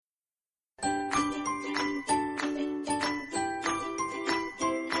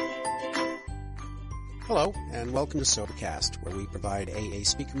Hello, and welcome to Sobercast, where we provide AA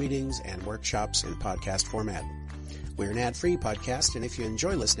speaker meetings and workshops in podcast format. We're an ad-free podcast, and if you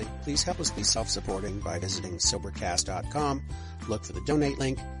enjoy listening, please help us be self-supporting by visiting Sobercast.com, look for the donate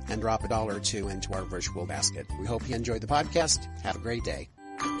link, and drop $1 or $2 into our virtual basket. We hope you enjoy the podcast. Have a great day.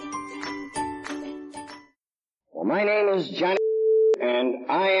 Well, my name is Johnny, and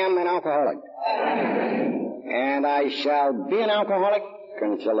I am an alcoholic. And I shall be an alcoholic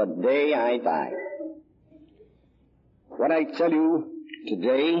until the day I die. What I tell you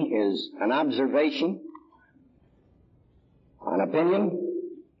today is an observation, an opinion,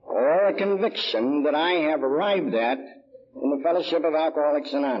 or a conviction that I have arrived at in the Fellowship of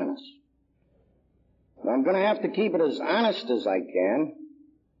Alcoholics Anonymous. I'm going to have to keep it as honest as I can,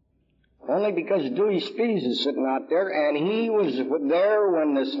 only because Dewey Spees is sitting out there, and he was there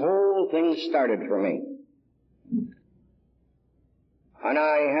when this whole thing started for me. And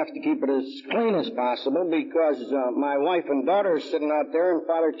I have to keep it as clean as possible because my wife and daughter are sitting out there and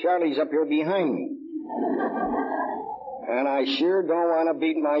Father Charlie's up here behind me. And I sure don't want to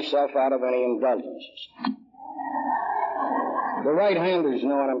beat myself out of any indulgences. The right-handers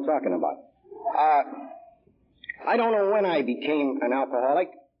know what I'm talking about. I don't know when I became an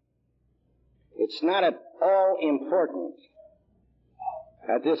alcoholic. It's not at all important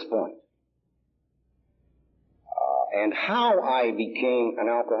at this point. And how I became an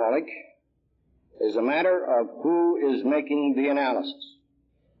alcoholic is a matter of who is making the analysis.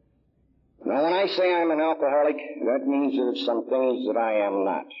 Now, when I say I'm an alcoholic, that means there's some things that I am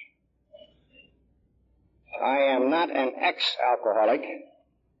not. I am not an ex-alcoholic,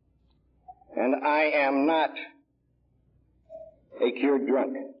 and I am not a cured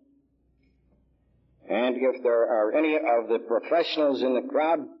drunk. And if there are any of the professionals in the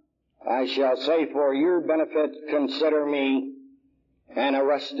crowd, I shall say for your benefit, consider me an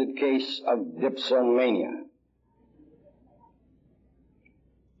arrested case of dipsomania.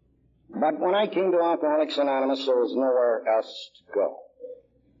 But when I came to Alcoholics Anonymous, there was nowhere else to go.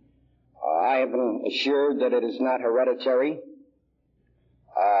 I have been assured that it is not hereditary,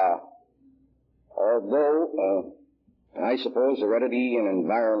 although I suppose heredity and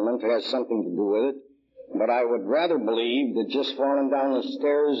environment has something to do with it. But I would rather believe that just falling down the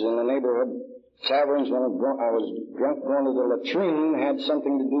stairs in the neighborhood taverns when I was drunk going to the latrine had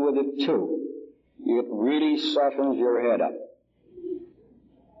something to do with it too. It really softens your head up.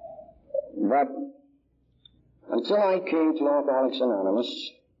 But until I came to Alcoholics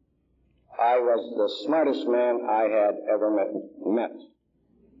Anonymous, I was the smartest man I had ever met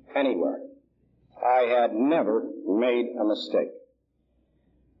anywhere. I had never made a mistake.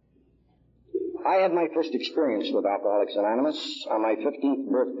 I had my first experience with Alcoholics Anonymous on my 15th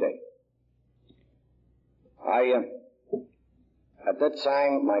birthday. At that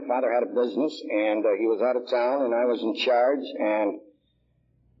time, my father had a business, and he was out of town, and I was in charge, and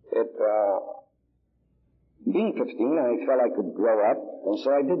being 15, I felt I could grow up, and so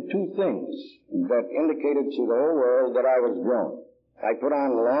I did two things that indicated to the whole world that I was grown. I put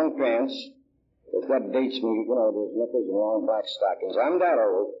on long pants. If that dates me, you know, those knickers and long black stockings. I'm that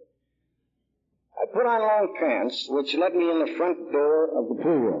old. I put on long pants, which led me in the front door of the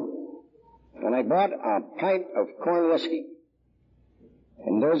pool room. And I bought a pint of corn whiskey.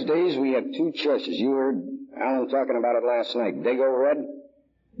 In those days, we had two choices. You heard Alan talking about it last night. Dago Red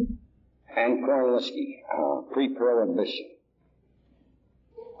and corn whiskey, pre-prohibition.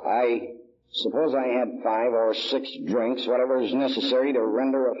 I suppose I had 5 or 6 drinks, whatever is necessary to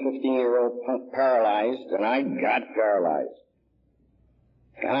render a 15-year-old punk paralyzed, and I got paralyzed.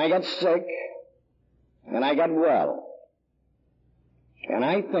 And I got sick. And I got well. And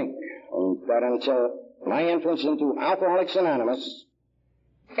I think that until my entrance into Alcoholics Anonymous,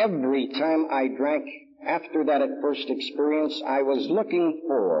 every time I drank after that first experience, I was looking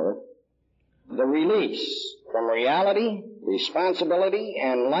for the release from reality, responsibility,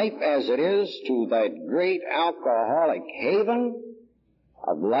 and life as it is to that great alcoholic haven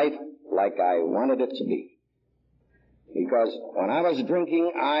of life like I wanted it to be. Because when I was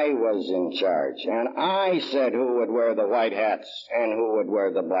drinking, I was in charge. And I said who would wear the white hats and who would wear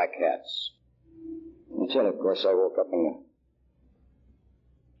the black hats. Until, of course, I woke up in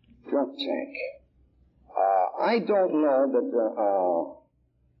the drunk tank. I don't know that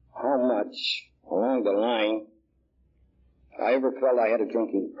how much along the line I ever felt I had a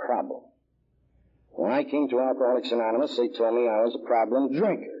drinking problem. When I came to Alcoholics Anonymous, they told me I was a problem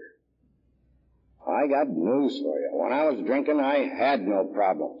drinker. I got news for you. When I was drinking, I had no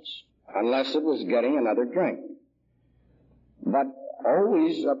problems, unless it was getting another drink. But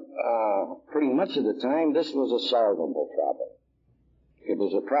always, pretty much of the time, this was a solvable problem. It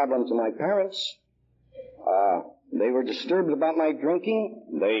was a problem to my parents. They were disturbed about my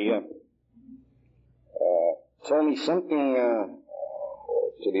drinking. They told me something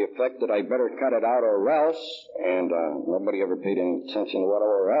to the effect that I better cut it out or else, and nobody ever paid any attention to what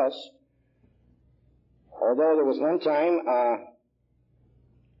or else. Although there was one time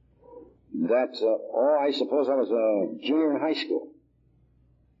I suppose I was a junior in high school.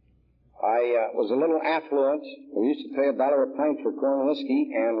 I was a little affluent. We used to pay $1 a pint for corn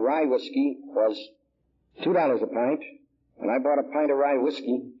whiskey, and rye whiskey was $2 a pint. And I bought a pint of rye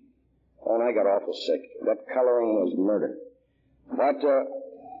whiskey, and I got awful sick. That coloring was murder. But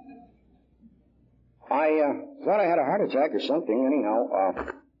I thought I had a heart attack or something. Anyhow,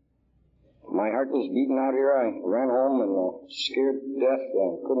 my heart was beating out here. I ran home and scared to death.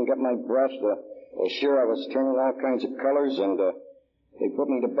 Couldn't get my breath. Sure, I was turning all kinds of colors, and they put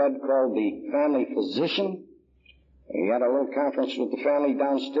me to bed, called the family physician. He had a little conference with the family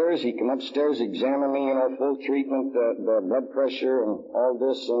downstairs. He came upstairs, examined me, full treatment, the blood pressure and all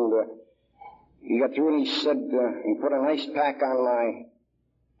this, and he got through and he said, he put a nice pack on my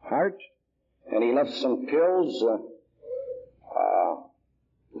heart, and he left some pills.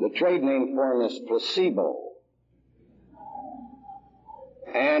 The trade name for them is placebo.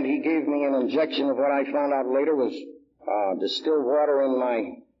 And he gave me an injection of what I found out later was distilled water in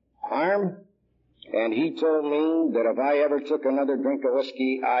my arm, and he told me that if I ever took another drink of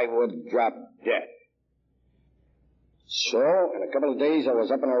whiskey, I would drop dead. So, in a couple of days, I was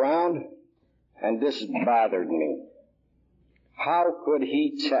up and around, and this bothered me. How could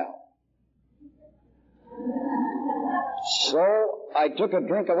he tell? So, I took a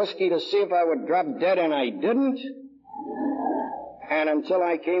drink of whiskey to see if I would drop dead, and I didn't. And until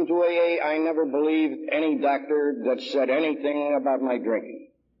I came to AA, I never believed any doctor that said anything about my drinking.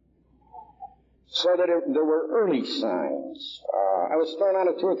 So that there were early signs. I was thrown out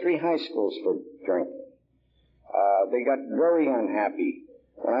of 2 or 3 high schools for drinking. They got very unhappy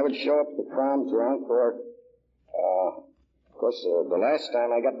when I would show up to prom drunk, or, of course, the last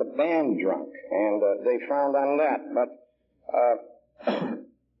time I got the band drunk, and they frowned on that. But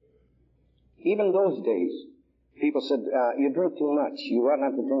even those days, people said, you drink too much. You ought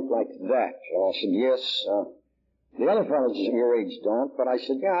not to drink like that. And I said, yes, the other fellows your age don't. But I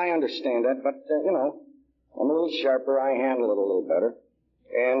said, yeah, I understand that. But, I'm a little sharper. I handle it a little better.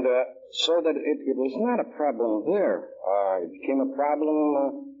 And so that it was not a problem there. It became a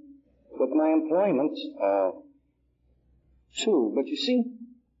problem with my employment, too. But you see,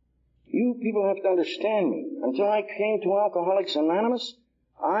 you people have to understand me. Until I came to Alcoholics Anonymous,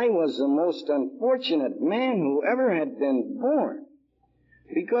 I was the most unfortunate man who ever had been born.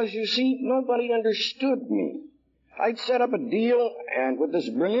 Because, you see, nobody understood me. I'd set up a deal and with this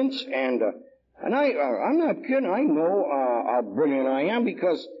brilliance, and I'm not kidding. I know how brilliant I am,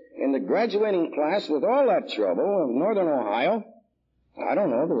 because in the graduating class with all that trouble in Northern Ohio, I don't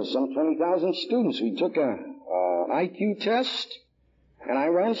know, there was some 20,000 students. We took an IQ test, and I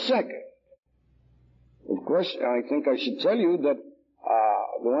ran second. Of course, I think I should tell you that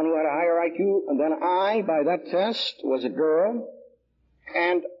the one who had a higher IQ than I by that test was a girl,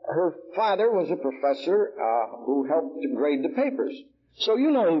 and her father was a professor who helped to grade the papers. So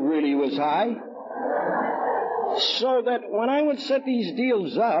you know who really was high. So that when I would set these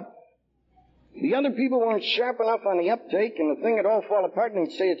deals up, the other people weren't sharp enough on the uptake, and the thing would all fall apart, and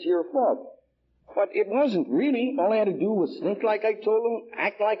they'd say it's your fault. But it wasn't really. All I had to do was think like I told them,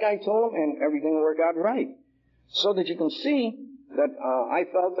 act like I told them, and everything would work out right. So that you can see that I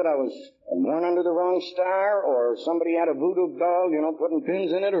felt that I was born under the wrong star, or somebody had a voodoo doll, putting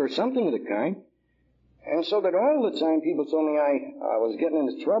pins in it, or something of the kind. And so that all the time people told me I was getting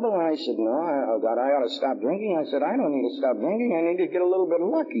into trouble, and I said, no, that I ought to stop drinking. I said, I don't need to stop drinking. I need to get a little bit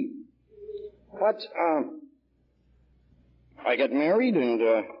lucky. But I got married, and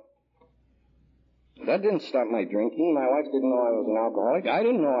that didn't stop my drinking. My wife didn't know I was an alcoholic. I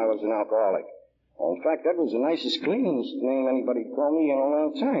didn't know I was an alcoholic. In fact, that was the nicest, cleanest name anybody called me in a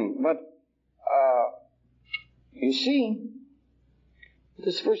long time. But, you see,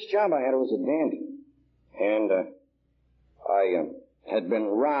 this first job I had was a dandy. And I had been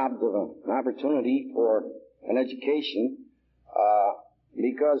robbed of an opportunity for an education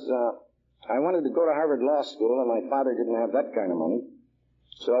because I wanted to go to Harvard Law School, and my father didn't have that kind of money.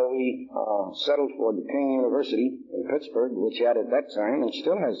 So we settled for Duquesne University in Pittsburgh, which had at that time, and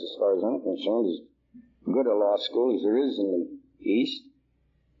still has as far as I'm concerned, as good a law school as there is in the East.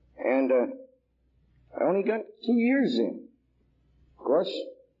 And I only got 2 years in. Of course,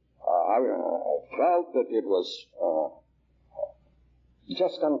 I felt that it was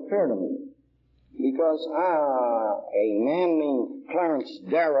just unfair to me, because a man named Clarence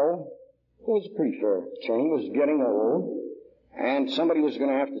Darrow He was a pretty fair attorney. He was getting old, and somebody was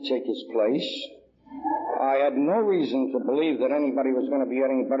going to have to take his place. I had no reason to believe that anybody was going to be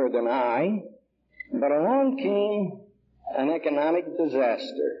any better than I, but along came an economic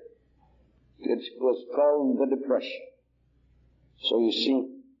disaster. It was called the Depression. So you see,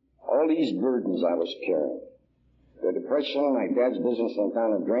 all these burdens I was carrying. The Depression, my dad's business went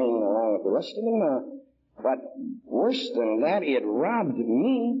down the drain along with the rest of them. But worse than that, it robbed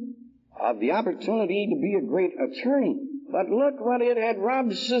me of the opportunity to be a great attorney. But look what it had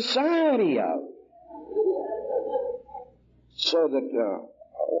robbed society of. So that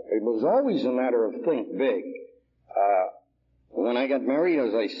it was always a matter of think big. When I got married,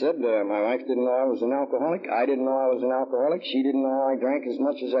 as I said, my wife didn't know I was an alcoholic. I didn't know I was an alcoholic. She didn't know I drank as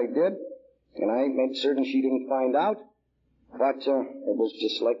much as I did. And I made certain she didn't find out. But it was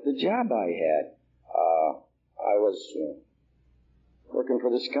just like the job I had. I was working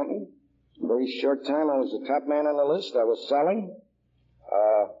for this company. A very short time, I was the top man on the list. I was selling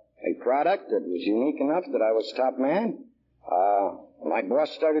a product that was unique enough that I was top man. My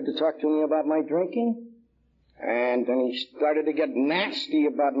boss started to talk to me about my drinking. And then he started to get nasty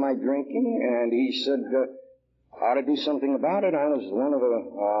about my drinking. And he said, I ought to do something about it. I was one of the,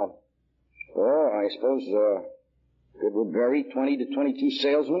 I suppose, it would vary, 20 to 22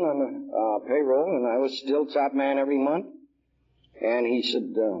 salesmen on the payroll, and I was still top man every month. And he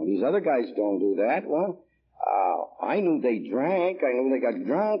said, these other guys don't do that. Well, I knew they drank. I knew they got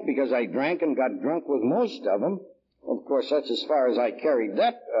drunk because I drank and got drunk with most of them. Of course, that's as far as I carried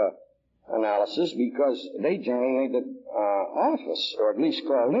that analysis, because they generally made the office, or at least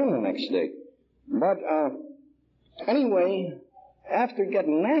called in the next day. But anyway, after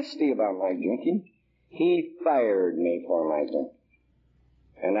getting nasty about my drinking, he fired me for my drinking.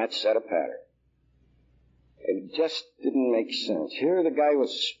 And that set a pattern. It just didn't make sense. Here the guy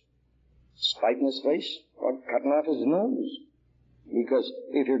was spiting his face or cutting off his nose. Because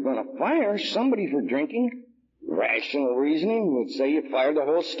if you're going to fire somebody for drinking, rational reasoning would say you fire the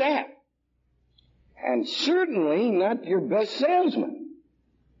whole staff. And certainly not your best salesman.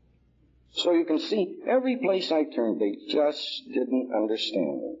 So you can see, every place I turned, they just didn't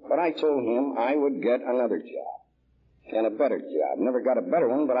understand me. But I told him I would get another job. And a better job. Never got a better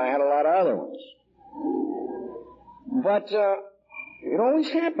one, but I had a lot of other ones. But it always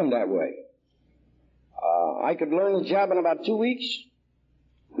happened that way. I could learn the job in about 2 weeks.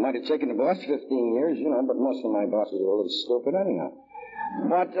 Might have taken the boss 15 years, but most of my bosses were a little stupid anyhow.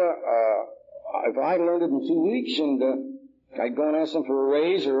 But if I learned it in 2 weeks and I'd go and ask them for a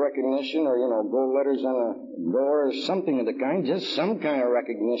raise or recognition or, gold letters on a door or something of the kind, just some kind of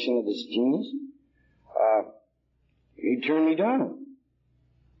recognition of this genius, he'd turn me down.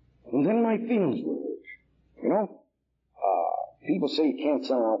 And then my feelings were hurt. People say you can't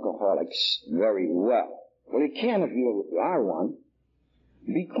sell alcoholics very well. Well, you can if you are one,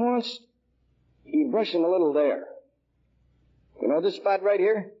 because you brush them a little there. This spot right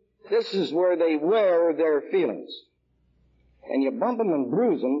here? This is where they wear their feelings. And you bump them and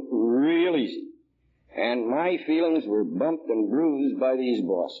bruise them real easy. And my feelings were bumped and bruised by these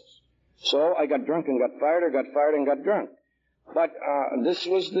bosses. So I got drunk and got fired, or got fired and got drunk. But this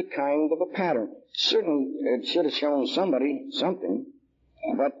was the kind of a pattern. Certainly, it should have shown somebody something.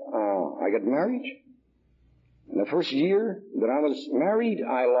 But I got married. In the first year that I was married,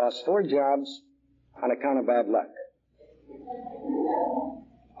 I lost 4 jobs on account of bad luck.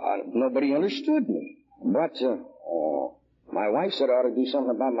 Nobody understood me. But my wife said I ought to do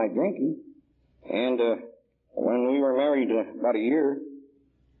something about my drinking. And when we were married about a year,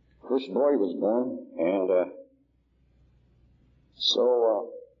 first boy was born. And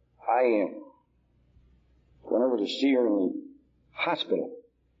so I went over to see her in the hospital.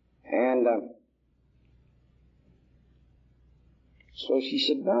 And so she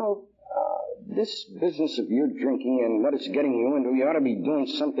said, now, this business of your drinking and what it's getting you into, you ought to be doing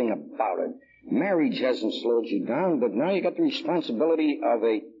something about it. Marriage hasn't slowed you down, but now you got the responsibility of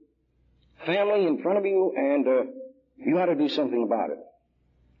a family in front of you, and you ought to do something about it.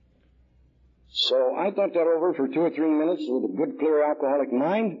 So I thought that over for 2 or 3 minutes with a good, clear alcoholic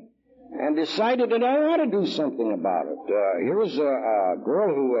mind, and decided that I ought to do something about it. Here was a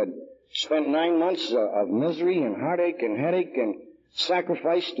girl who had spent 9 months of misery and heartache and headache and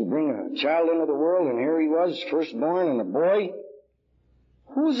sacrifice to bring a child into the world, and here he was, firstborn and a boy.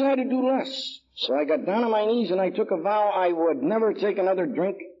 Who was I to do less? So I got down on my knees and I took a vow I would never take another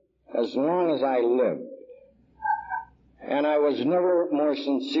drink as long as I lived. And I was never more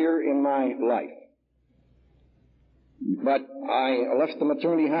sincere in my life. But I left the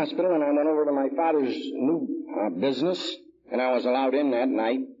maternity hospital and I went over to my father's new business, and I was allowed in that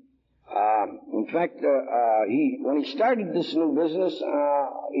night. In fact, when he started this new business,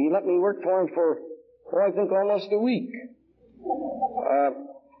 he let me work for him for I think almost a week.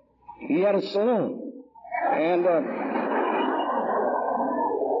 He had a saloon. And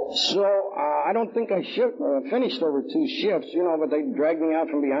so I don't think I finished over 2 shifts, but they'd drag me out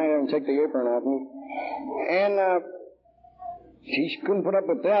from behind and take the apron off me. And she couldn't put up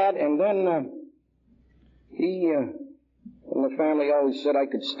with that. And then the family always said I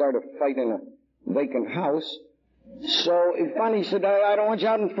could start a fight in a vacant house. So he finally said, I don't want you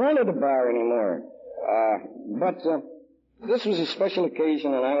out in front of the bar anymore. But this was a special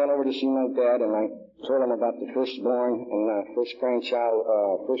occasion, and I went over to see my dad, and I told him about the firstborn and first grandson,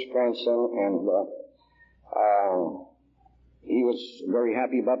 and he was very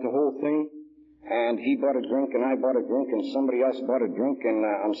happy about the whole thing. And he bought a drink, and I bought a drink, and somebody else bought a drink, and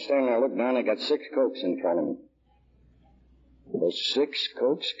I'm standing there looking down, I got 6 Cokes in front of me. Those 6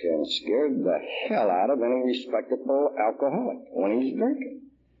 Cokes can scare the hell out of any respectable alcoholic when he's drinking.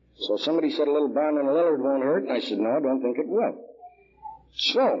 So somebody said a little Bond and a Lillard won't hurt, and I said, no, I don't think it will.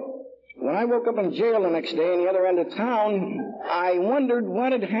 So, when I woke up in jail the next day on the other end of town, I wondered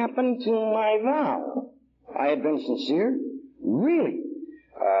what had happened to my vow. I had been sincere, really.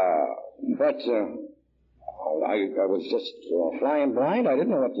 But I was just flying blind. I didn't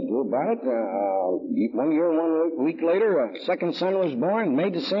know what to do about it. 1 year, 1 week later, a second son was born,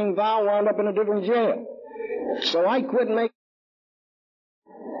 made the same vow, wound up in a different jail. So I quit making...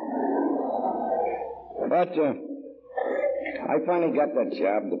 But I finally got that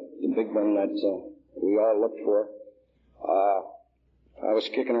job, the big one that we all looked for. I was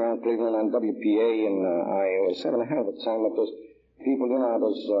kicking around Cleveland on WPA, and I was having a hell of a time with those people,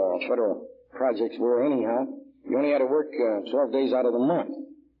 those federal projects were anyhow. You only had to work 12 days out of the month.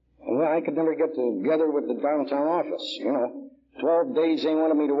 And well, I could never get together with the downtown office, 12 days they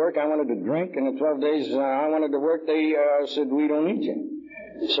wanted me to work, I wanted to drink, and the 12 days I wanted to work, they said, we don't need you.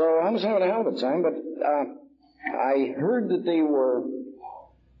 So I was having a hell of a time, but I heard that they were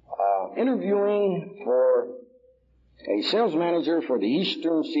interviewing for a sales manager for the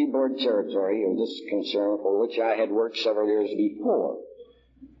Eastern Seaboard Territory of this concern, for which I had worked several years before.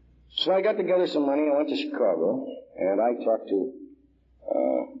 So I got together some money, I went to Chicago, and I talked to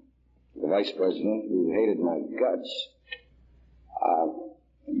the vice president, who hated my guts.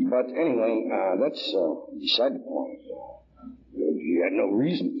 But anyway, that's beside the point. He had no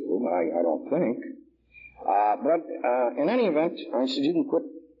reason to, I don't think. But in any event, I said, you can quit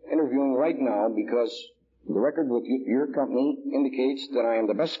interviewing right now because the record with your company indicates that I am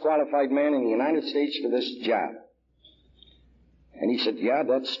the best qualified man in the United States for this job. And he said, yeah,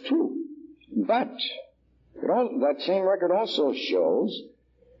 that's true. But that same record also shows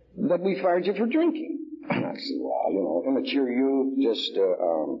that we fired you for drinking. And I said, well, immature youth, just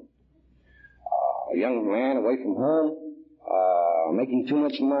a young man away from home, making too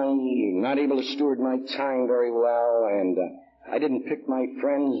much money, not able to steward my time very well, and I didn't pick my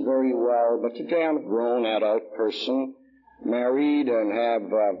friends very well. But today I'm a grown adult person, married, and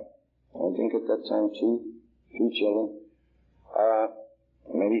have, I think at that time, two children.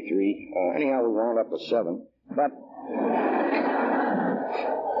 Maybe 3. Anyhow, we wound up with 7. But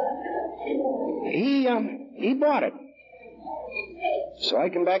he bought it. So I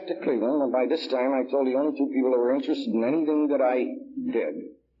came back to Cleveland, and by this time I told the only 2 people that were interested in anything that I did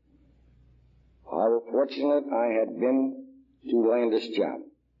how fortunate I had been to land this job.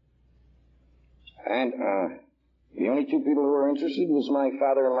 And the only 2 people who were interested was my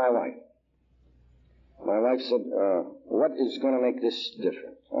father and my wife. My wife said, what is going to make this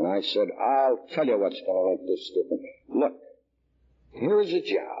different? And I said, I'll tell you what's going to make this different. Look, here is a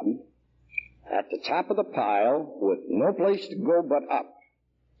job at the top of the pile with no place to go but up.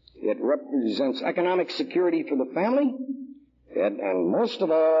 It represents economic security for the family, and most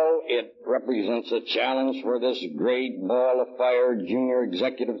of all, it represents a challenge for this great ball of fire junior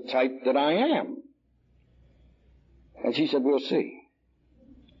executive type that I am. And she said, we'll see.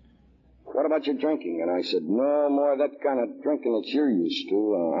 What about your drinking? And I said, no more of that kind of drinking that you're used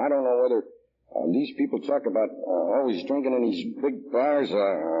to. I don't know whether these people talk about always drinking in these big bars.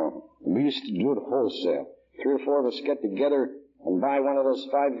 We used to do it wholesale. 3 or 4 of us get together and buy one of those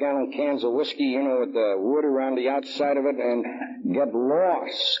 5-gallon cans of whiskey, with the wood around the outside of it, and get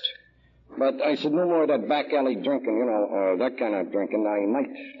lost. But I said, no more of that back alley drinking, that kind of drinking. Now, you might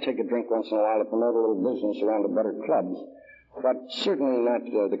take a drink once in a while to promote a little business around the better clubs, but certainly not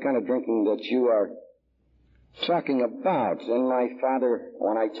the kind of drinking that you are talking about. And my father,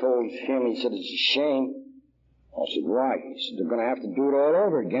 when I told him, he said, it's a shame. I said, why? He said, they're going to have to do it all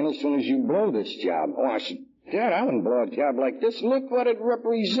over again as soon as you blow this job. Oh, I said, Dad, I wouldn't blow a job like this. Look what it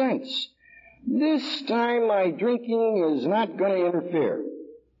represents. This time my drinking is not going to interfere.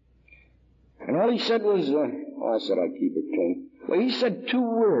 And all he said was, I said I'd keep it clean. Well, he said 2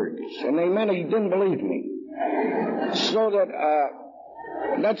 words, and they meant he didn't believe me. So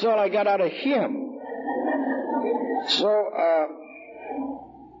that's all I got out of him. So,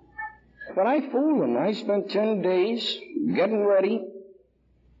 but I fooled him. I spent 10 days getting ready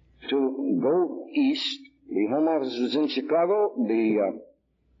to go east. The home office was in Chicago.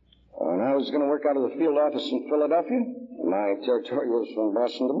 And I was going to work out of the field office in Philadelphia. My territory was from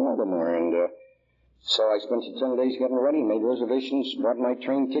Boston to Baltimore, and so I spent the 10 days getting ready, made reservations, bought my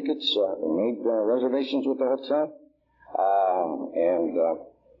train tickets, made reservations with the hotel,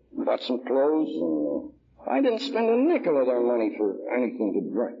 and bought some clothes, and I didn't spend a nickel of their money for anything to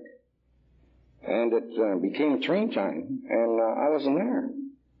drink. And it became train time, and I wasn't there.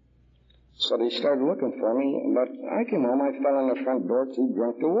 So they started looking for me, but I came home, I fell in the front door too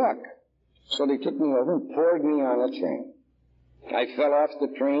drunk to walk. So they took me over and poured me on the train. I fell off the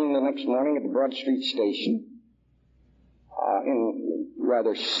train the next morning at the Broad Street station in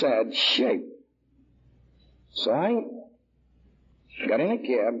rather sad shape. So I got in a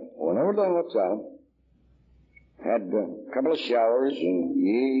cab, went over to the hotel, had a couple of showers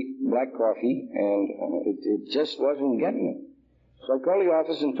and black coffee, and it just wasn't getting it. So I called the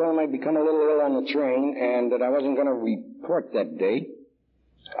office and told them I'd become a little ill on the train and that I wasn't going to report that day.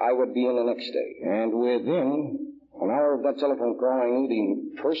 I would be in the next day. And within an hour of that telephone call, I knew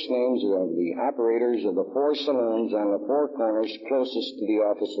the first names of the operators of the 4 saloons on the 4 corners closest to the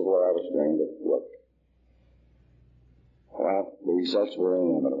office of where I was going to work. Well, the results were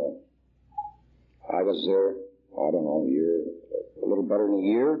inevitable. I was there, I don't know, a little better than a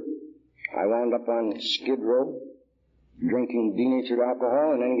year. I wound up on Skid Row, drinking denatured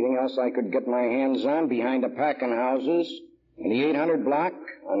alcohol and anything else I could get my hands on behind the packing houses in the 800 block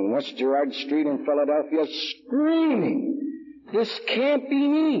on West Girard Street in Philadelphia, screaming, this can't be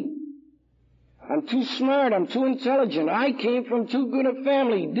me. I'm too smart, I'm too intelligent, I came from too good a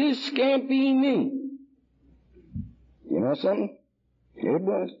family, this can't be me. You know something? It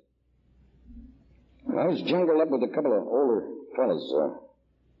was. I was jungled up with a couple of older fellas.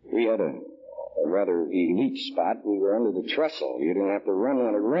 We had a rather elite spot. We were under the trestle. You didn't have to run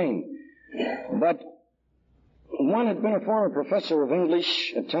when it rained. But one had been a former professor of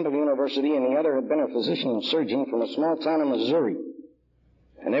English at Temple University, and the other had been a physician and surgeon from a small town in Missouri.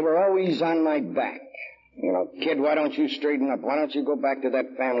 And they were always on my back. You know, kid, why don't you straighten up? Why don't you go back to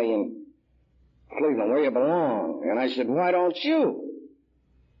that family in Cleveland where you belong? And I said, why don't you?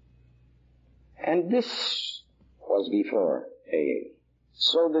 And this was before AA.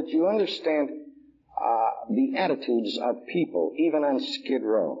 So that you understand the attitudes of people, even on Skid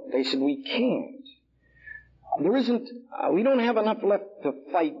Row. They said, we can't. We don't have enough left to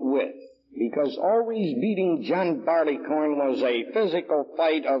fight with, because always beating John Barleycorn was a physical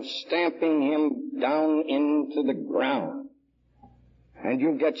fight of stamping him down into the ground. And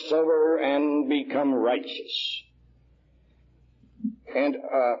you get sober and become righteous. And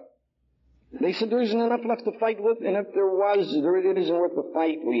they said there isn't enough left to fight with, and if there was, it isn't worth the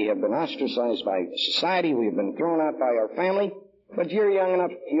fight. We have been ostracized by society. We have been thrown out by our family. But you're young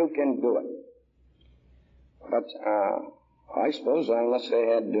enough, you can do it. But I suppose I must have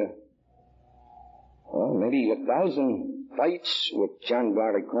had, maybe 1,000 fights with John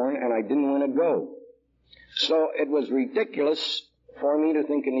Barleycorn, and I didn't want to go. So it was ridiculous for me to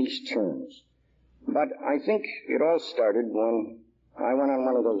think in these terms. But I think it all started when I went on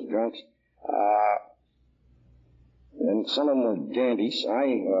one of those drunks. And some of them were dandies. I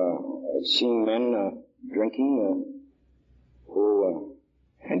had seen men drinking who,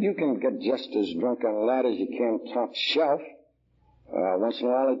 and you can get just as drunk on that as you can top shelf. Once in a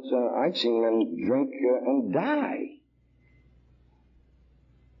while, I'd seen men drink and die.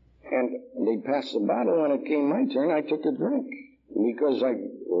 And they'd pass the bottle. When it came my turn, I took a drink. Because I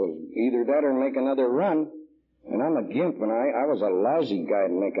was either that or make another run. And I'm a gimp, and I was a lousy guy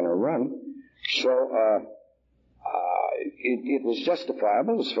at making a run. So, it was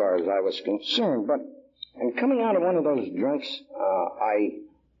justifiable as far as I was concerned. But, and coming out of one of those drunks, I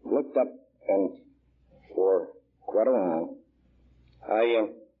looked up, and for quite a while, I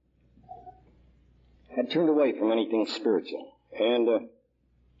had turned away from anything spiritual. And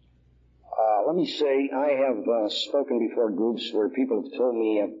let me say, I have spoken before groups where people have told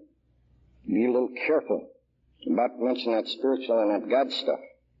me, be a little careful about mentioning that spiritual and that God stuff.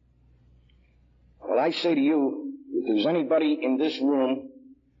 Well, I say to you, if there's anybody in this room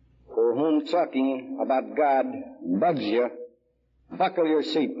for whom talking about God bugs you, buckle your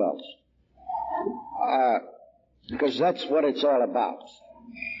seatbelts. because that's what it's all about.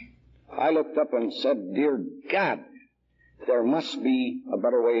 I looked up and said, dear God, there must be a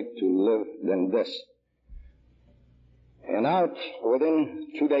better way to live than this. And out, within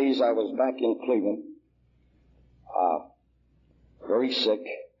 2 days, I was back in Cleveland, very sick,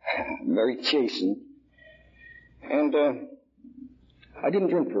 very chastened, and I didn't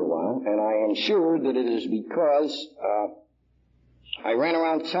drink for a while, and I am sure that it is because I ran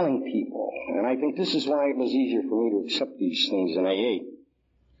around telling people, and I think this is why it was easier for me to accept these things in AA.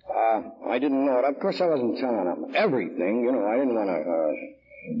 I didn't know it. Of course, I wasn't telling them everything, you know. I didn't want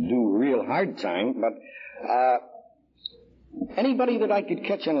to do real hard time, but anybody that I could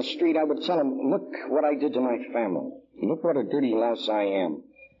catch on the street, I would tell them, look what I did to my family. Look what a dirty louse I am.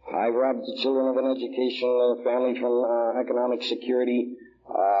 I robbed the children of an educational family from economic security,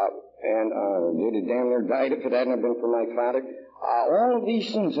 and they'd have damn near died if it hadn't been for my father. All of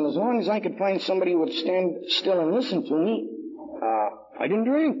these things, and as long as I could find somebody who would stand still and listen to me, I didn't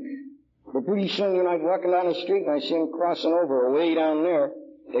drink. But pretty soon, you know, I'd walking down the street and I see them crossing over way down there.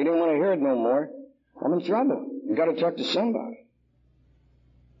 They didn't want to hear it no more. I'm in trouble. You got to talk to somebody.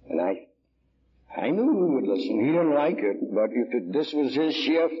 And I knew he would listen. He didn't like it, but if this was his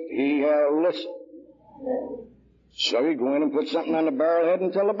shift, he listened. So he'd go in and put something on the barrel head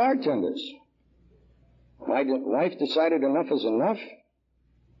and tell the bartenders. My wife decided enough is enough,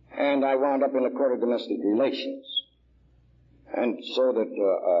 and I wound up in the Court of Domestic Relations. And so that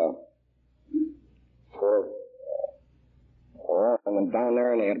I went down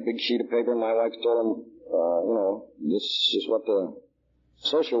there and they had a big sheet of paper, and my wife told them, you know, this is what the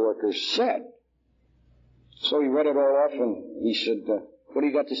social workers said. So he read it all off, and he said, what do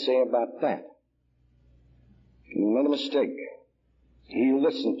you got to say about that? And he made a mistake. He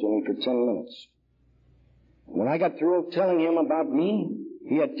listened to me for 10 minutes. When I got through telling him about me,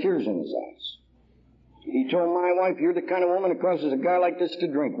 he had tears in his eyes. He told my wife, you're the kind of woman that causes a guy like this to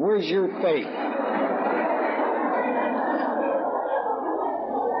drink. Where's your faith?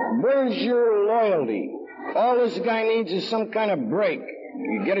 Where's your loyalty? All this guy needs is some kind of break.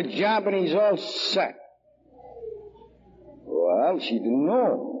 You get a job and he's all set. Well, she didn't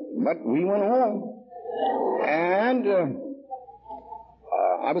know, but we went home. And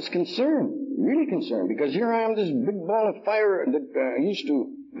I was concerned, really concerned, because here I am, this big ball of fire that used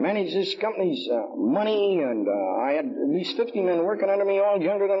to manage this company's money, and I had at least 50 men working under me, all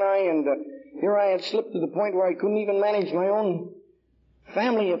younger than I, and here I had slipped to the point where I couldn't even manage my own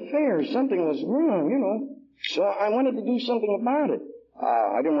family affairs. Something was wrong, you know. So I wanted to do something about it.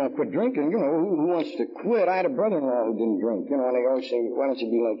 I didn't want to quit drinking, you know. Who wants to quit? I had a brother-in-law who didn't drink, you know, and they always say, why don't you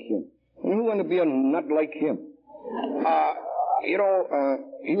be like him? And who wanted to be a nut like him? You know,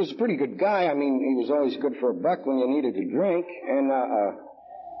 he was a pretty good guy. I mean, he was always good for a buck when you needed to drink, and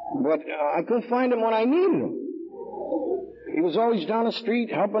but I couldn't find him when I needed him. He was always down the street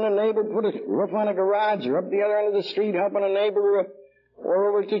helping a neighbor put a roof on a garage, or up the other end of the street helping a neighbor, or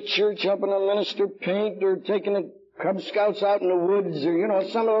over to church helping a minister paint, or taking the Cub Scouts out in the woods, or, you know,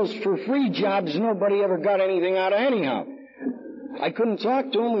 some of those for free jobs nobody ever got anything out of anyhow. I couldn't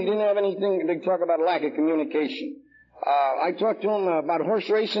talk to him. We didn't have anything to talk about, lack of communication. I talked to him about horse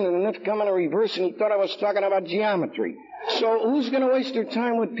racing and the nip coming in reverse, and he thought I was talking about geometry. So who's going to waste their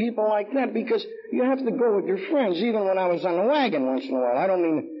time with people like that? Because you have to go with your friends, even when I was on the wagon once in a while. I don't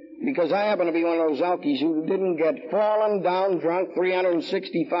mean because I happen to be one of those alkies who didn't get fallen down drunk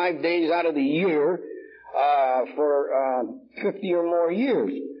 365 days out of the year for 50 or more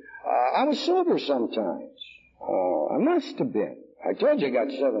years. I was sober sometimes. I must have been. I told you I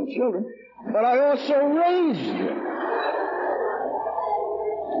got 7 children, but I also raised them.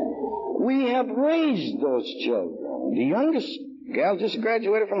 We have raised those children. The youngest gal just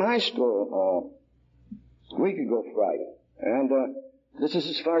graduated from high school a week ago Friday. And this is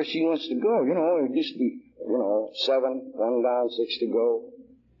as far as she wants to go. You know, it used to be, 7, 1 down, 6 to go.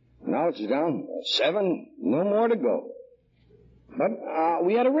 Now it's down 7, no more to go. But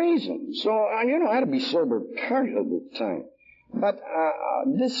we had to raise them. So, I had to be sober part of the time. But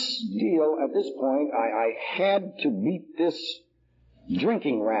this deal, at this point, I had to beat this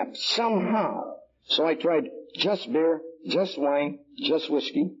drinking rap somehow. So I tried just beer, just wine, just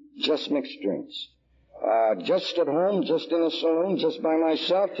whiskey, just mixed drinks. Just at home, just in a saloon, just by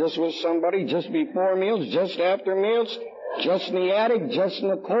myself, just with somebody, just before meals, just after meals, just in the attic, just in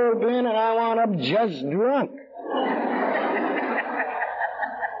the coal bin, and I wound up just drunk.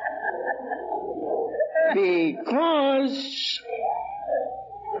 Because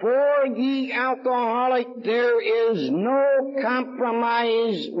for the alcoholic, there is no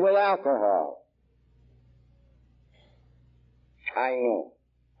compromise with alcohol. I know.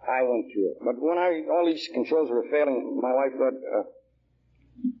 I went through it. But when all these controls were failing, my wife thought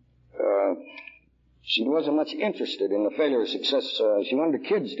she wasn't much interested in the failure or success. She wanted the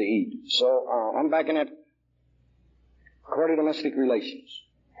kids to eat. So I'm back in that court of domestic relations.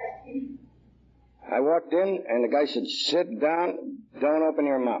 I walked in, and the guy said, sit down, don't open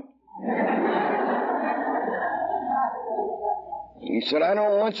your mouth. He said, I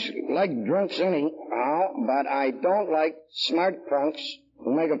don't much like drunks anyhow, but I don't like smart punks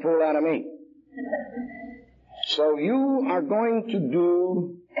who make a fool out of me. So you are going to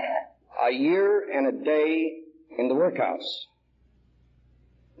do a year and a day in the workhouse.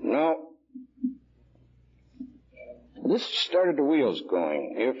 Now, this started the wheels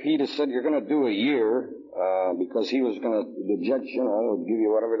going. If he'd have said you're going to do a year, because he was going to, the judge, would give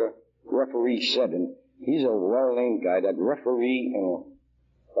you whatever the referee said, and he's a well-named guy, that referee in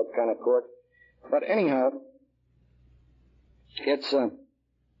that kind of court. But anyhow, it's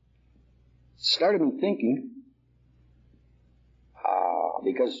started me thinking,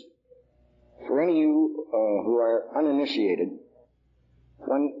 because for any of you who are uninitiated,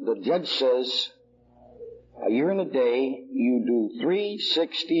 when the judge says a year and a day, you do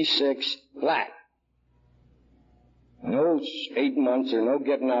 366 flat. No 8 months or no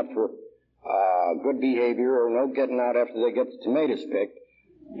getting out for good behavior or no getting out after they get the tomatoes picked.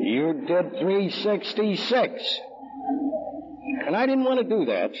 You did 366. And I didn't want to do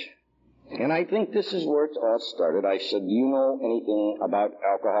that. And I think this is where it all started. I said, do you know anything about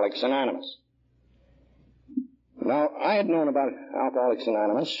Alcoholics Anonymous? Now, I had known about Alcoholics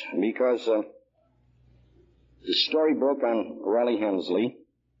Anonymous because the story broke on Riley Hensley.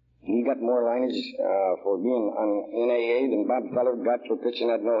 He got more lineage for being in AA than Bob Feller got for pitching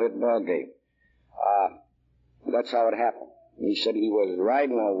that no-hit ball game. That's how it happened. He said he was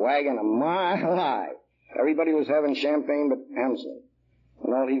riding a wagon a mile high. Everybody was having champagne but Hensley.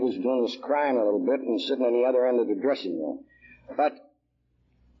 And all he was doing was crying a little bit and sitting on the other end of the dressing room. But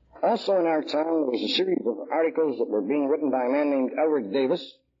also in our town, there was a series of articles that were being written by a man named Elric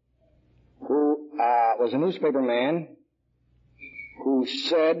Davis, who was a newspaper man, who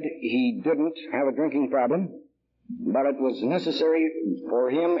said he didn't have a drinking problem, but it was necessary for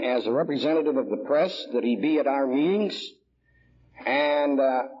him as a representative of the press that he be at our meetings. And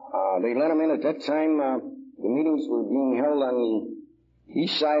they let him in at that time. The meetings were being held on the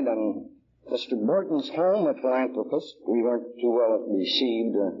east side on Mr. Borton's home, a philanthropist. We weren't too well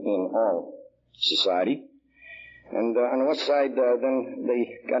received in all society. And on the west side, then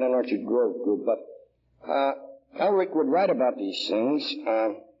they got an Orchard Grove group. But Elric would write about these things,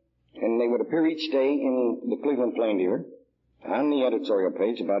 and they would appear each day in the Cleveland Plain Dealer on the editorial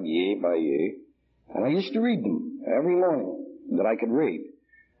page about Yea by Yea. And I used to read them every morning that I could read.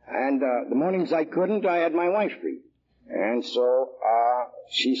 And the mornings I couldn't, I had my wife read. And so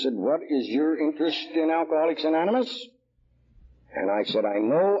she said, what is your interest in Alcoholics Anonymous? And I said, I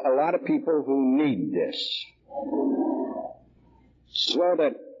know a lot of people who need this. So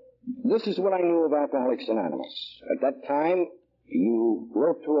that this is what I knew of Alcoholics Anonymous. At that time, you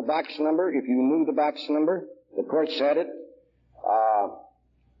wrote to a box number. If you knew the box number, the courts had it.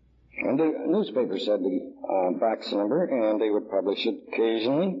 And the newspaper said the box number, and they would publish it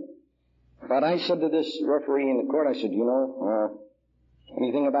occasionally. But I said to this referee in the court, I said,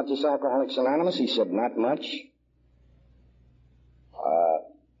 anything about this Alcoholics Anonymous? He said, not much.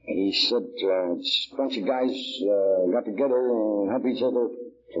 He said, it's a bunch of guys got together and help each other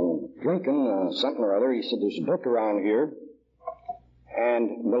drinking something or other. He said, there's a book around here.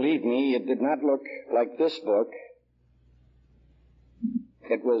 And believe me, it did not look like this book.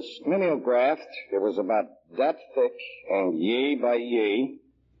 It was mimeographed. It was about that thick and Yea by Yea.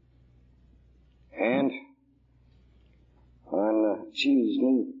 And on,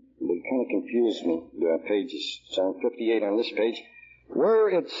 they kind of confused me, the pages. It's on 58 on this page. Where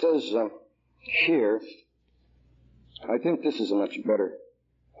it says here, I think this is a much better.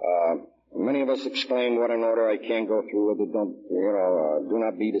 Many of us exclaim, what an order, I can't go through with it, do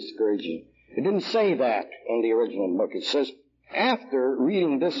not be discouraged. It didn't say that in the original book. It says, after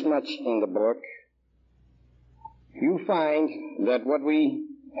reading this much in the book, you find that what we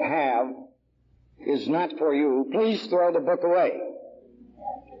have is not for you. Please throw the book away.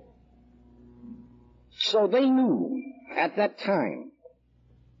 So they knew at that time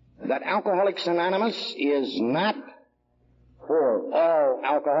that Alcoholics Anonymous is not for all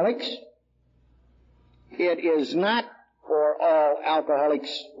alcoholics. It is not for all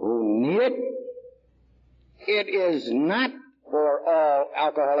alcoholics who need it. It is not for all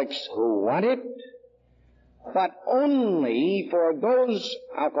alcoholics who want it, but only for those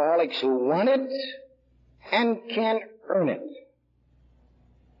alcoholics who want it and can earn it.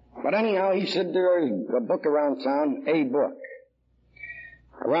 But anyhow, he said there's a book around town, a book.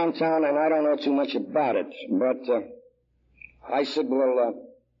 Around town, and I don't know too much about it. But I said, well,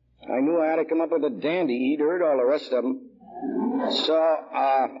 I knew I had to come up with a dandy. He'd heard all the rest of them. So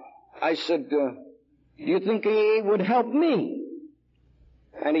I said, do you think he would help me?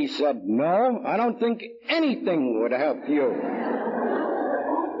 And he said, no, I don't think anything would help you.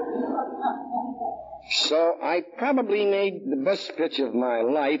 So I probably made the best pitch of my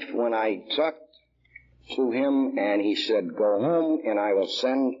life when I talked to him, and he said, go home and I will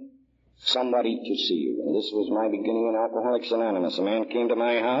send somebody to see you. And this was my beginning in Alcoholics Anonymous. A man came to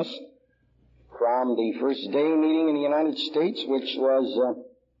my house from the first day meeting in the United States, which was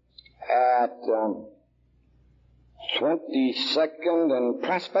at 22nd and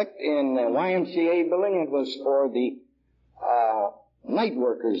Prospect in the YMCA building. It was for the night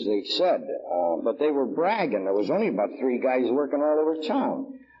workers, they said, but they were bragging. There was only about 3 guys working all over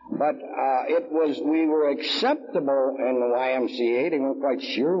town. But we were acceptable in the YMCA. They weren't quite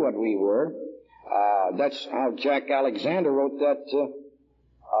sure what we were. That's how Jack Alexander wrote that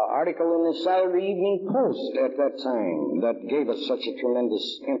article in the Saturday Evening Post at that time that gave us such a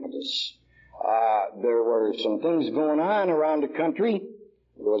tremendous impetus. There were some things going on around the country.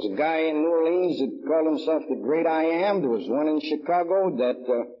 There was a guy in New Orleans that called himself the Great I Am. There was one in Chicago that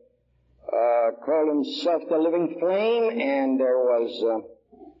called himself the Living Flame. And there was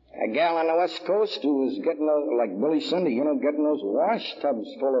a gal on the West Coast who was getting those, like Billy Sunday, getting those wash tubs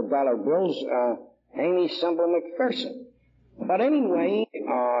full of dollar bills, Amy Semple McPherson. But anyway,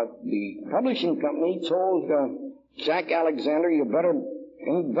 the publishing company told Jack Alexander, you better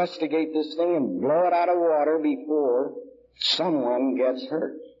investigate this thing and blow it out of water before someone gets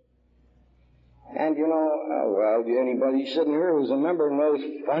hurt. And anybody sitting here who's a member knows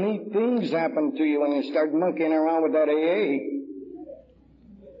funny things happen to you when you start monkeying around with that AA.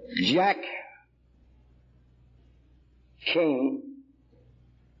 Jack came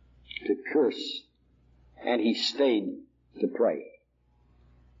to curse, and he stayed to pray.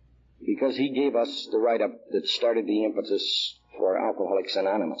 Because he gave us the write-up that started the impetus for Alcoholics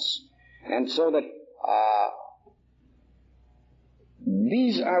Anonymous. And so that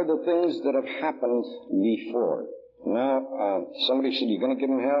these are the things that have happened before. Now, somebody said, you going to give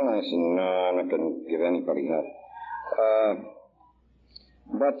him hell? And I said, no, I'm not going to give anybody hell.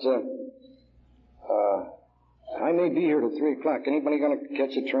 I may be here till 3 o'clock. Anybody going to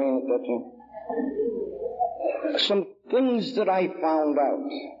catch a train at that time? Some things that I found out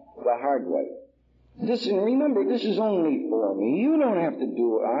the hard way. And remember, this is only for me. You don't have to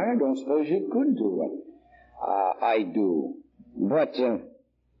do it. I don't suppose you could do it. I do. But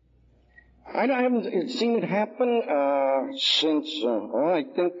I haven't seen it happen since, I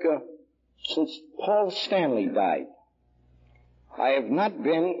think, since Paul Stanley died. I have not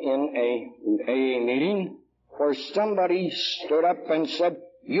been in a AA meeting where somebody stood up and said,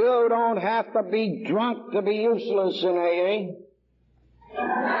 you don't have to be drunk to be useless in AA.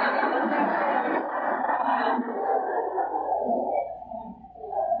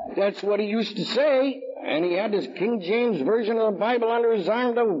 That's what he used to say, and he had his King James Version of the Bible under his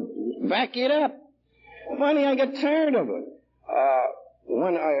arm to back it up. Finally, I got tired of it.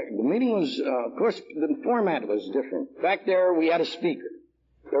 The meeting was, of course, the format was different. Back there, we had a speaker.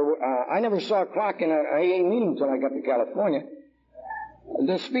 I never saw a clock in an AA meeting until I got to California.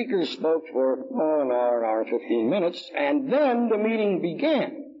 The speaker spoke for, an hour and 15 minutes, and then the meeting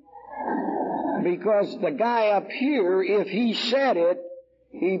began. Because the guy up here, if he said it,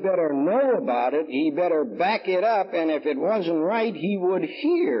 he better know about it, he better back it up, and if it wasn't right, he would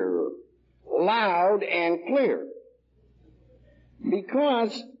hear loud and clear.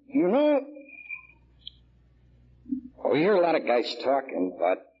 Because, we hear a lot of guys talking,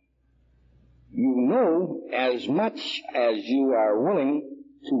 but you know as much as you are willing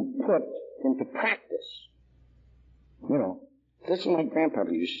to put into practice. That's what my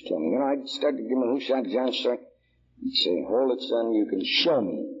grandpapa used to tell me. I'd start to give him a who shot John Stark. He'd say, hold it, son, you can show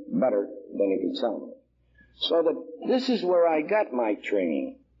me better than you can tell me. So that this is where I got my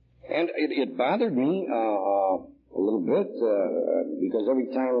training. And it bothered me a little bit, because every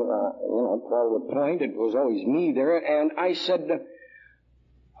time, Paul would point, it was always me there. And I said,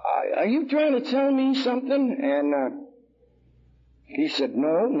 are you trying to tell me something? And he said,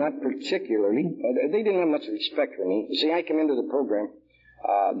 no, not particularly. They didn't have much respect for me. You see, I came into the program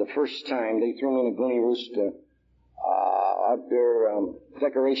the first time. They threw me in a Goonie Roost out there,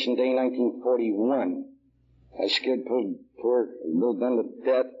 Decoration Day 1941. I scared poor Bill Dunn to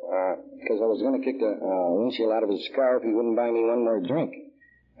death because I was going to kick the windshield out of his car if he wouldn't buy me one more drink.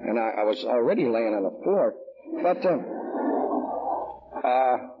 And I was already laying on the floor. But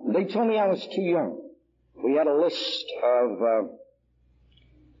They told me I was too young. We had a list of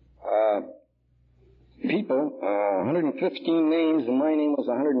people, 115 names, and my name was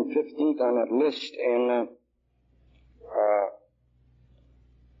 115th on that list, and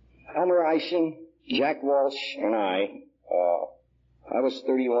Elmer Eisen, Jack Walsh, and I was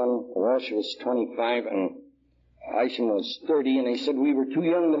 31, Walsh was 25, and Eisen was 30, and they said we were too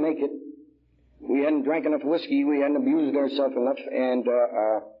young to make it. We hadn't drank enough whiskey, we hadn't abused ourselves enough, and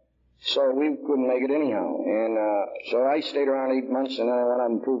so we couldn't make it anyhow. And so I stayed around 8 months, and then I went out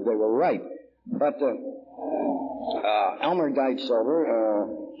and proved they were right. But Elmer died sober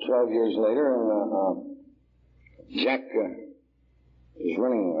 12 years later, and Jack was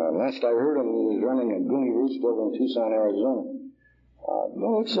running, last I heard him, he was running a Goonie Roost over in Tucson, Arizona.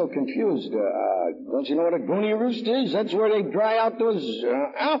 Don't look so confused. Don't you know what a Goonie Roost is? That's where they dry out those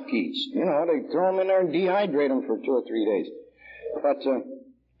alkies. You know, they throw them in there and dehydrate them for 2 or 3 days. But,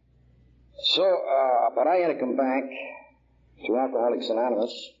 but I had to come back to Alcoholics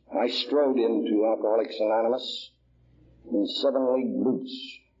Anonymous. I strode into Alcoholics Anonymous in 7-league boots.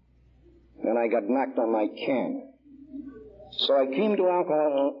 And I got knocked on my can. So I came to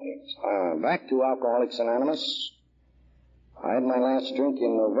back to Alcoholics Anonymous. I had my last drink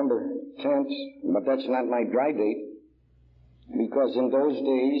in November 10th, but that's not my dry date, because in those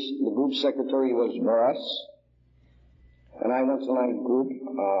days, the group secretary was Boris, and I went to my group.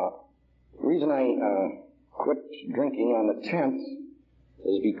 The reason I quit drinking on the 10th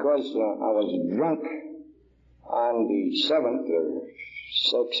is because I was drunk on the 7th or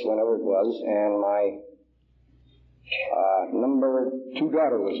 6th, whenever it was, and my number 2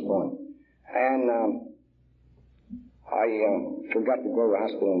 daughter was born. And I forgot to go to the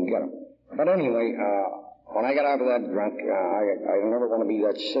hospital and get him. But anyway, when I got out of that drunk, I never want to be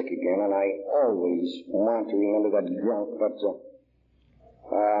that sick again, and I always want to remember that drunk, but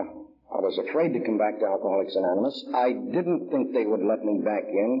I was afraid to come back to Alcoholics Anonymous. I didn't think they would let me back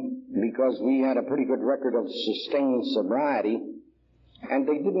in, because we had a pretty good record of sustained sobriety, and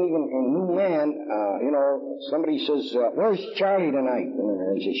they didn't even, a new man, you know, somebody says, where's Charlie tonight? And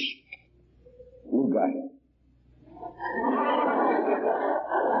there's this new guy.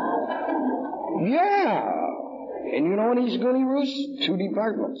 Yeah. And you know what he's Goonie Roost? 2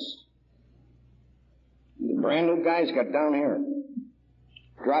 departments. The brand new guys got down here.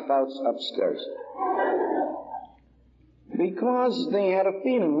 Dropouts upstairs. Because they had a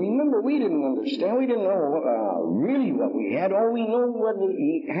feeling. Remember, we didn't understand. We didn't know really what we had. All we knew was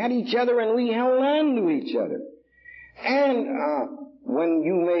we had each other and we held on to each other. And when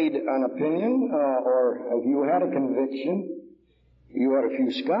you made an opinion or if you had a conviction, you had a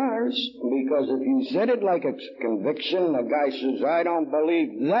few scars, because if you said it like a conviction, the guy says, I don't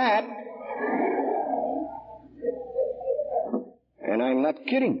believe that. And I'm not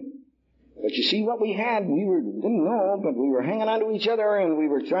kidding. But you see what we had, didn't know, but we were hanging on to each other, and we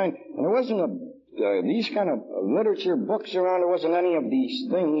were trying, and there wasn't these kind of literature books around, there wasn't any of these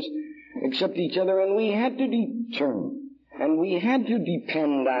things except each other, and we had to determine, and we had to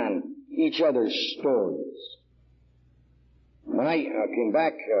depend on each other's stories. When I came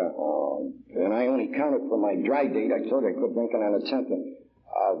back, and I only counted for my dry date, I told you I quit drinking on the 10th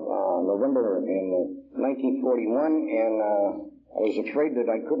of November in 1941, and I was afraid that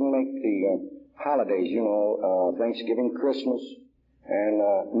I couldn't make the holidays, you know, Thanksgiving, Christmas, and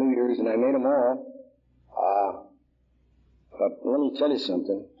New Year's, and I made them all. But let me tell you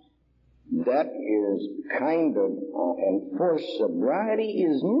something. That is kind of enforced sobriety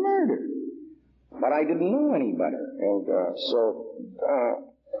is murder. But I didn't know any better. And so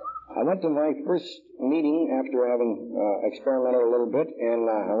I went to my first meeting after having experimented a little bit, and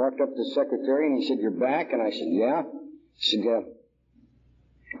I walked up to the secretary, and he said, you're back? And I said, yeah. He said,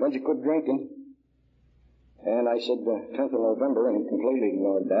 when'd you quit drinking? And I said, 10th of November, and he completely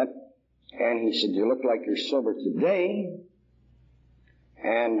ignored that. And he said, you look like you're sober today.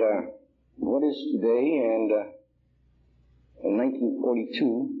 And what is today? And in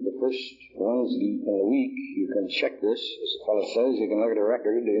 1942, the first Wednesday in the week, you can check this, as the fellow says, you can look at the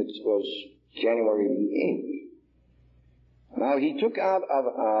record, it was January the 8th. Now, he took out of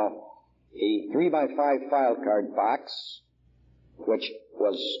a 3x5 file card box, which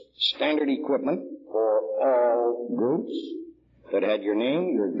was standard equipment for all groups, that had your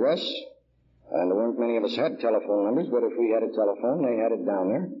name, your address, and there weren't many of us had telephone numbers, but if we had a telephone, they had it down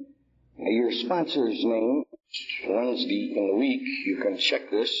there. Your sponsor's name, Wednesday in the week, you can check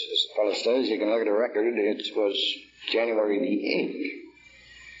this, as the fellow says, you can look at the record, it was January the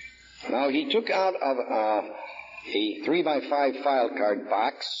 8th. Now, he took out of a 3x5 file card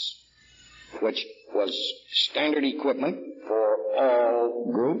box, which was standard equipment for for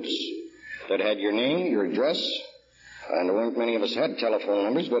all groups that had your name, your address, and there weren't many of us had telephone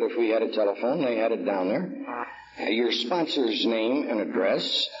numbers, but if we had a telephone, they had it down there. Your sponsor's name and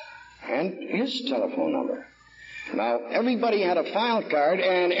address, and his telephone number. Now, everybody had a file card,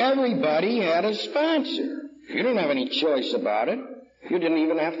 and everybody had a sponsor. You didn't have any choice about it. You didn't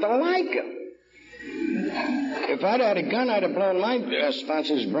even have to like him. If I'd had a gun, I'd have blown my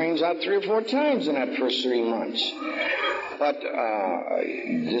sponsor's brains out 3 or 4 times in that first 3 months. But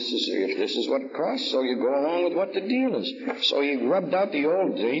if this is what it costs, so you go along with what the deal is. So he rubbed out the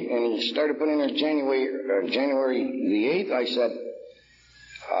old date, and he started putting in January the 8th. I said,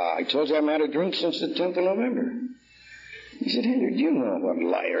 I told you I haven't had a drink since the 10th of November. He said, Henry, do you know what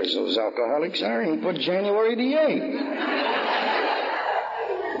liars those alcoholics are? And he put January the 8th.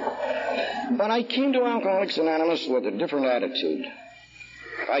 But I came to Alcoholics Anonymous with a different attitude.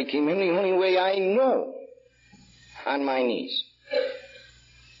 I came in the only way I know, on my knees.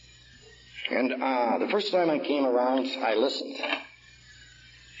 And the first time I came around, I listened.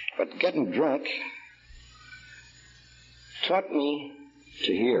 But getting drunk taught me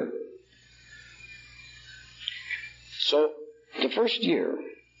to hear. So, the first year,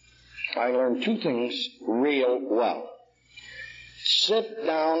 I learned 2 things real well. Sit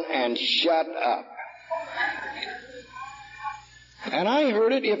down and shut up. And I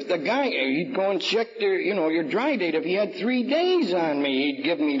heard it if the guy, he'd go and check your dry date. If he had 3 days on me, he'd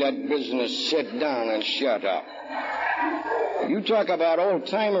give me that business, sit down and shut up. You talk about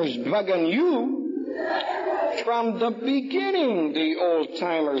old-timers bugging you. From the beginning, the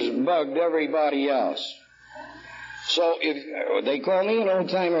old-timers bugged everybody else. So if they call me an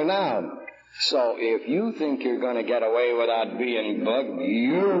old-timer now. So if you think you're going to get away without being bugged,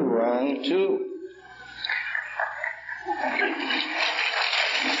 you're wrong, too.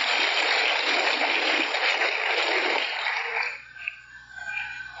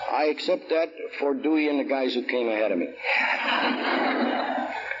 I accept that for Dewey and the guys who came ahead of me.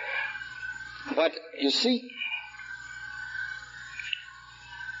 But, you see,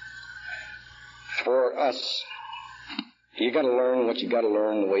 for us, you got to learn what you got to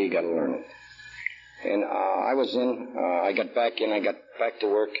learn the way you got to learn it. And I got back to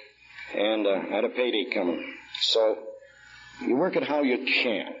work, and had a payday coming. So you work it how you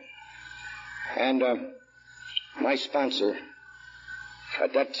can. And my sponsor,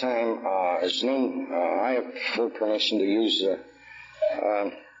 at that time, his name, I have full permission to use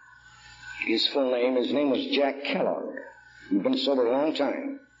his full name. His name was Jack Kellogg. He'd been sober a long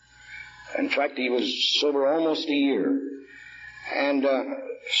time. In fact, he was sober almost a year. And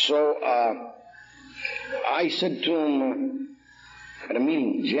so I said to him at a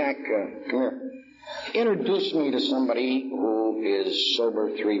meeting, Jack, come here. Introduce me to somebody who is sober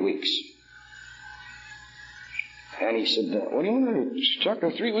 3 weeks. And he said, what do you want to talk to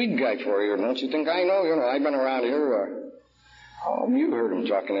a 3-week guy for here? Don't you think I know? I've been around here. You heard him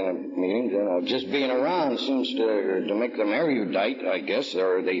talking in the meetings. Just being around seems to make them erudite, I guess,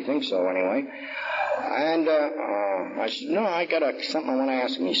 or they think so anyway. And I said, no, I got something I want to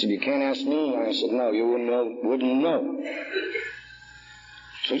ask him. He said, you can't ask me. And I said, no, you wouldn't know.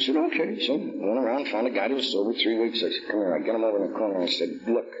 So he said, okay. So I went around, found a guy who was sober 3 weeks. I said, come here. I got him over in the corner. I said,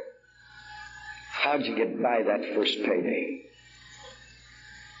 look, how'd you get by that first payday?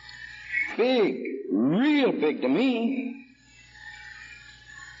 Big, real big to me.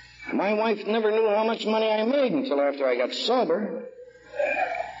 My wife never knew how much money I made until after I got sober.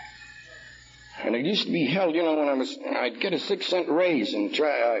 And it used to be held, when I'd get a 6-cent raise and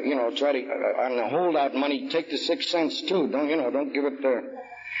try to, on the holdout money, take the 6 cents too. Don't give it there.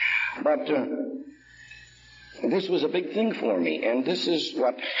 But this was a big thing for me, and this is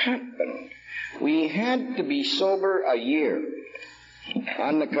what happened. We had to be sober a year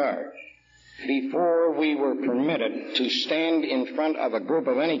on the card before we were permitted to stand in front of a group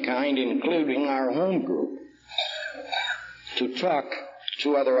of any kind, including our home group, to talk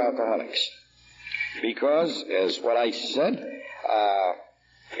to other alcoholics. Because, as what I said,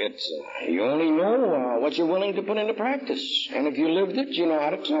 you only know what you're willing to put into practice. And if you lived it, you know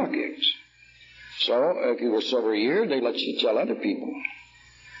how to talk it. So, if you were sober a year, they let you tell other people.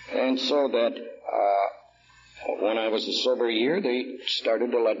 And so that when I was a sober a year, they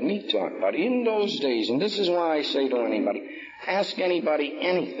started to let me talk. But in those days, and this is why I say to anybody, ask anybody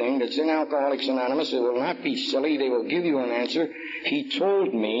anything that's in Alcoholics Anonymous. It will not be silly. They will give you an answer. He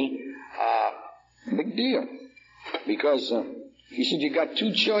told me, big deal. Because he said, you got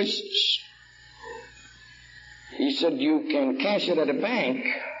 2 choices. He said, you can cash it at a bank.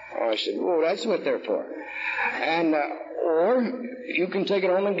 I said, oh, that's what they're for. And, or you can take it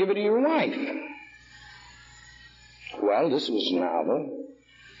home and give it to your wife. Well, this was novel.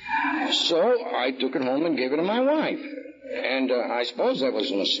 So I took it home and gave it to my wife. And I suppose that was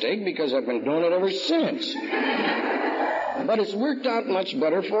a mistake because I've been doing it ever since. But it's worked out much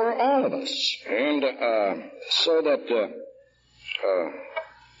better for all of us. And so that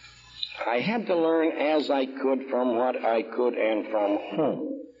I had to learn as I could from what I could and from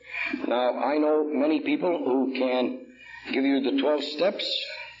whom. Now, I know many people who can give you the 12 steps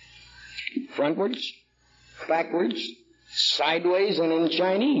frontwards, backwards, sideways, and in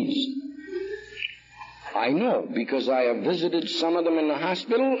Chinese. I know because I have visited some of them in the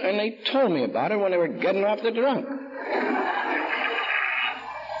hospital, and they told me about it when they were getting off the drunk.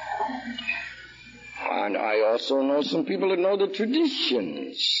 And I also know some people that know the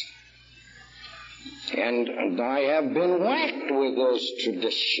traditions. And I have been whacked with those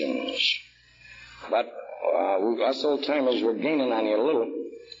traditions. But us old-timers were gaining on you a little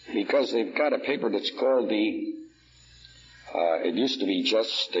because they've got a paper that's called it used to be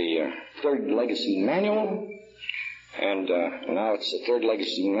just the Third Legacy Manual, and now it's the Third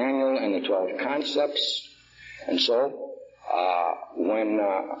Legacy Manual and the 12 Concepts. And so when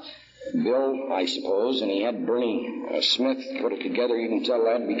Bill, I suppose, and he had Bernie Smith put it together, you can tell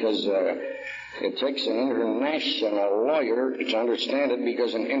that because it takes an international lawyer to understand it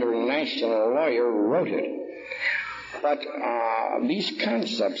because an international lawyer wrote it. But these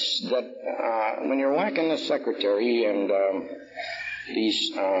concepts that when you're whacking the secretary and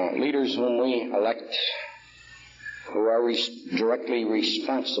these leaders whom we elect, who are directly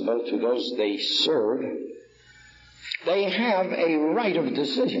responsible to those they serve, they have a right of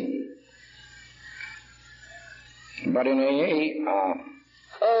decision. But in AA,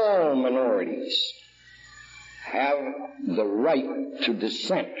 all minorities have the right to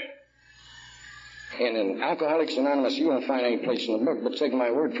dissent. And in Alcoholics Anonymous, you won't find any place in the book, but take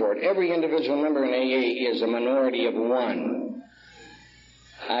my word for it. Every individual member in AA is a minority of one.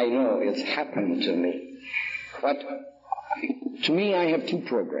 I know, it's happened to me. But to me, I have two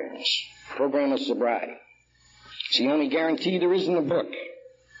programs. Program of sobriety. It's the only guarantee there is in the book.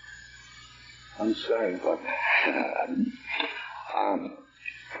 I'm sorry, but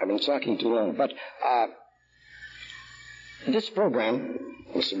I've been talking too long. But this program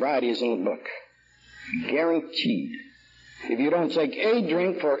of sobriety is in the book. Guaranteed. If you don't take a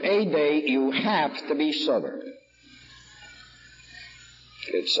drink for a day, you have to be sober.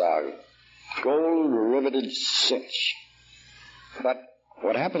 It's a gold-riveted cinch. But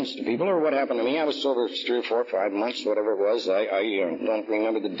what happens to people, or what happened to me, I was sober 3 or 4 or 5 months, whatever it was. I don't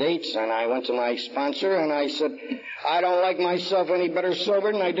remember the dates, and I went to my sponsor, and I said, I don't like myself any better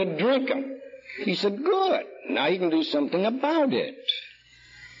sober than I did drinking. He said, good. Now you can do something about it.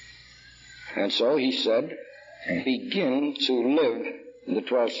 And so he said, begin to live the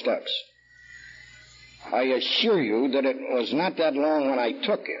 12 steps. I assure you that it was not that long when I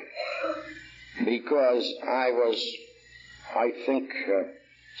took it, because I think,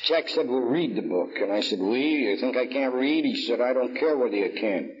 Jack said, we'll read the book. And I said, you think I can't read? He said, I don't care whether you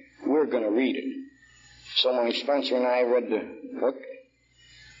can. We're going to read it. So my sponsor and I read the book,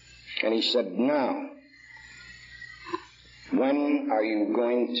 and he said, now, when are you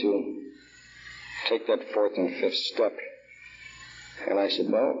going to take that 4th and 5th step? And I said,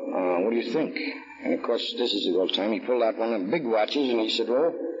 well, what do you think? And of course, this is the old time. He pulled out one of the big watches, and he said,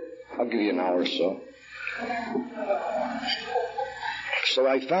 well, I'll give you an hour or so. So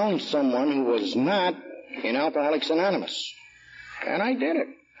I found someone who was not in Alcoholics Anonymous. And I did it.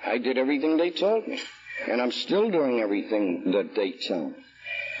 I did everything they told me. And I'm still doing everything that they tell me.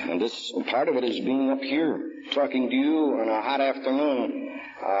 And this part of it is being up here, talking to you on a hot afternoon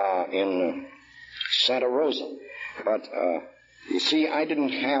in Santa Rosa. But, you see, I didn't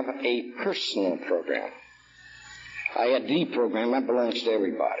have a personal program. I had the program. That belongs to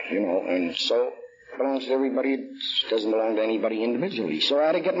everybody, and so it belongs to everybody. It doesn't belong to anybody individually. So I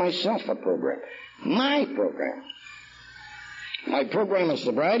had to get myself a program. My program. My program of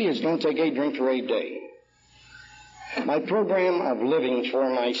sobriety is don't take a drink for a day. My program of living for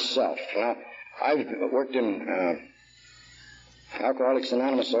myself. Now, I've worked in Alcoholics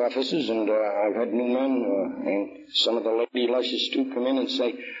Anonymous offices, and I've had new men and some of the lady lushes too come in and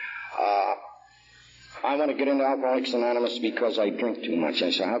say, I want to get into Alcoholics Anonymous because I drink too much. I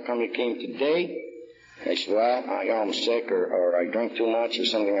said, how come you came today? They said, well, I'm sick, or I drank too much, or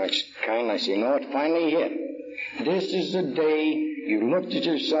something like that kind. I said, it finally hit. This is the day you looked at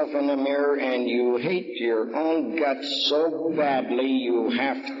yourself in the mirror and you hate your own guts so badly you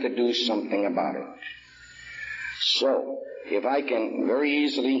have to do something about it. So, if I can very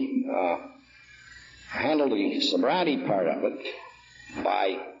easily handle the sobriety part of it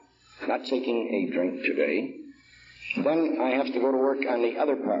by not taking a drink today, then I have to go to work on the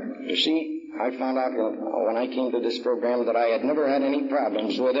other part. You see, I found out when I came to this program that I had never had any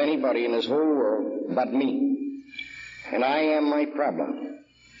problems with anybody in this whole world but me. And I am my problem.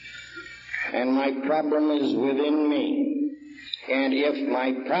 And my problem is within me. And if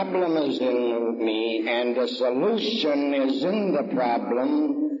my problem is in me and the solution is in the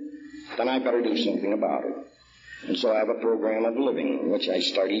problem, then I better do something about it. And so I have a program of living, which I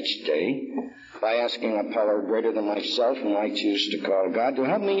start each day by asking a power greater than myself, whom I choose to call God, to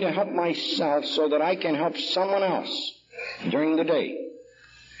help me to help myself so that I can help someone else during the day.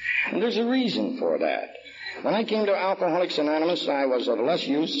 And there's a reason for that. When I came to Alcoholics Anonymous, I was of less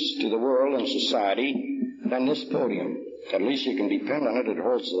use to the world and society than this podium. At least you can depend on it. It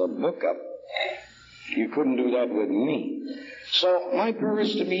holds the book up. You couldn't do that with me. So my purpose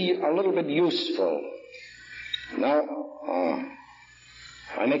is to be a little bit useful. Now,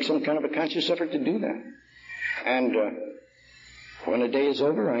 I make some kind of a conscious effort to do that. And when the day is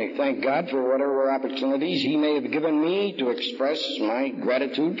over, I thank God for whatever opportunities He may have given me to express my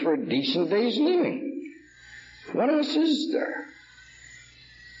gratitude for a decent day's living. What else is there?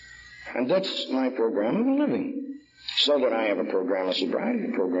 And that's my program of living. So that I have a program of sobriety,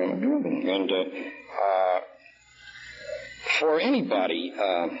 a program of living. And for anybody,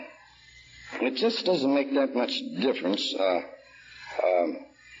 it just doesn't make that much difference.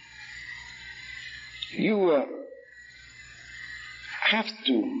 You have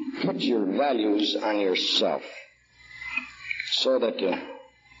to put your values on yourself so that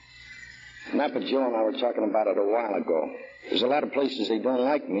Napa Joe and I were talking about it a while ago. There's a lot of places they don't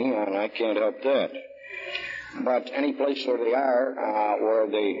like me, and I can't help that. But any place where they are, where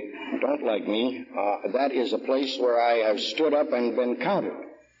they don't like me, that is a place where I have stood up and been counted.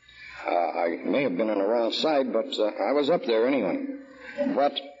 I may have been on the wrong side, but I was up there anyway.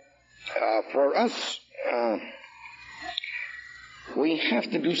 But for us, we have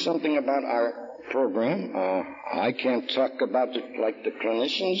to do something about our program. I can't talk about it like the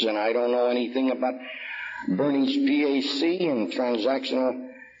clinicians, and I don't know anything about Bernie's PAC and transactional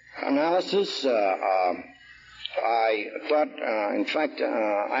analysis. I thought, in fact,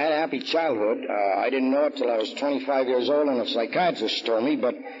 I had a happy childhood. I didn't know it till I was 25 years old and a psychiatrist told me,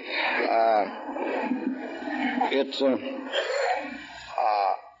 but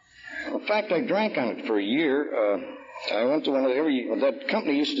in fact, I drank on it for a year. I went to that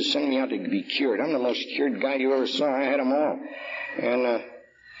company used to send me out to be cured. I'm the most cured guy you ever saw. I had them all. And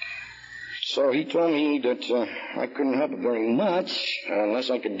so he told me that I couldn't help it very much unless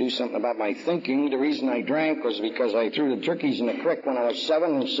I could do something about my thinking. The reason I drank was because I threw the turkeys in the creek when I was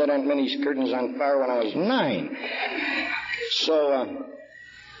 7 and set Aunt Minnie's curtains on fire when I was 9. So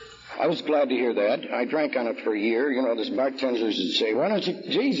I was glad to hear that. I drank on it for a year. You know, this bartenders would say, why don't you,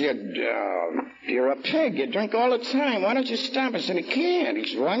 geez, you're a pig. You drink all the time. Why don't you stop? I said, I can't. He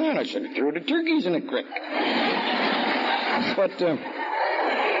said, why not? I said, I threw the turkeys in the creek. But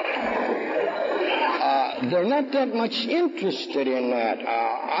they're not that much interested in that.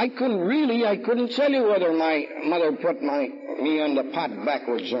 I couldn't tell you whether my mother put me on the pot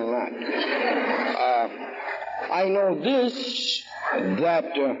backwards or not. I know this,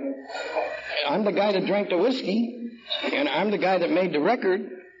 that I'm the guy that drank the whiskey, and I'm the guy that made the record,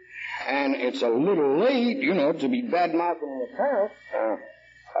 and it's a little late, you know, to be bad-mouthing the parents, or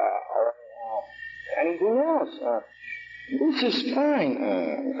anything else. This is fine.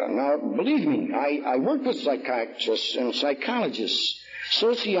 Now, believe me, I work with psychiatrists and psychologists,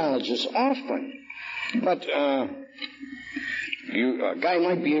 sociologists often. But a guy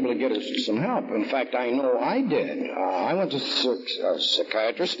might be able to get us some help. In fact, I know I did. I went to a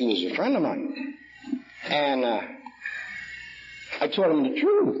psychiatrist. He was a friend of mine. And I told him the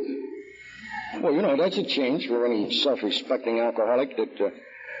truth. Well, you know, that's a change for any self-respecting alcoholic.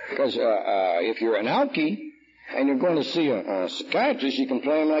 Because if you're an alkie, and you're going to see a psychiatrist, you can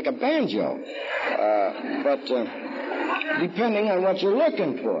play him like a banjo. But depending on what you're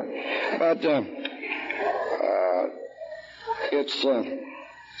looking for. But it's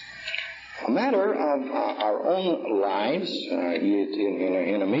a matter of our own lives.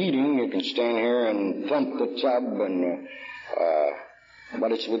 In a meeting, you can stand here and thump the tub, and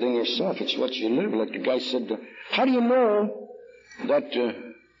but it's within yourself. It's what you live. Like the guy said, how do you know that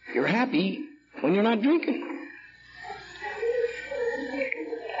you're happy when you're not drinking?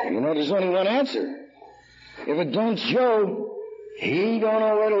 You know, there's only one answer. If it don't show, he don't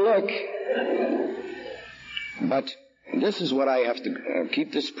know where to look. But this is what I have to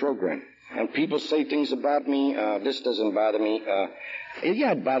keep this program. And people say things about me. This doesn't bother me.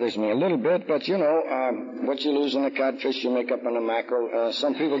 Yeah, it bothers me a little bit, but, you know, what you lose on the codfish, you make up on the mackerel.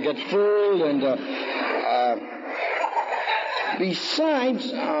 Some people get fooled, and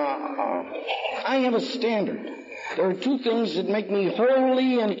Besides, I have a standard. There are two things that make me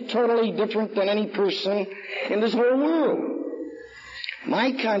wholly and totally different than any person in this whole world.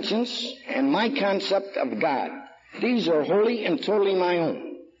 My conscience and my concept of God. These are wholly and totally my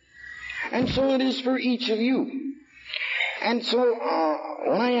own. And so it is for each of you. And so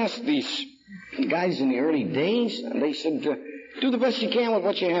when I asked these guys in the early days, they said, do the best you can with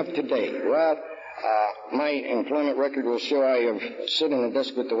what you have today. Well, my employment record will show I have sat on a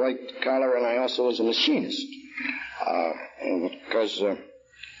desk with the white collar, and I also was a machinist. Because,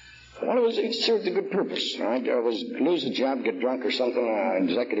 it served a good purpose. I was lose a job, get drunk or something,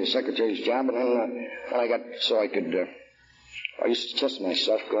 executive secretary's job, and then I used to test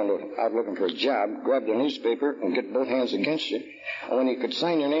myself going out looking for a job, grab the newspaper and get both hands against you. And when you could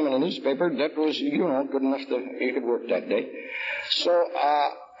sign your name in the newspaper, that was, good enough you could work that day. So,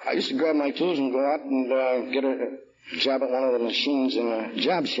 I used to grab my tools and go out and get a job at one of the machines in a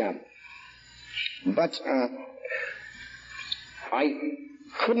job shop. But I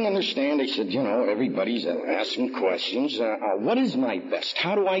couldn't understand. They said, everybody's asking questions. What is my best?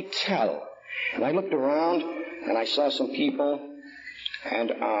 How do I tell? And I looked around, and I saw some people,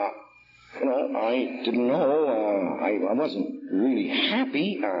 and, I didn't know. I wasn't really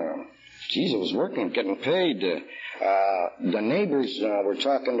happy. I was working, getting paid. The neighbors were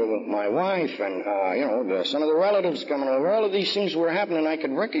talking to my wife, and, some of the relatives coming over. All of these things were happening. I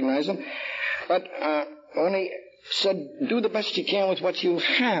could recognize them. But when they said, do the best you can with what you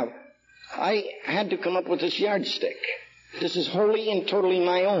have, I had to come up with this yardstick. This is wholly and totally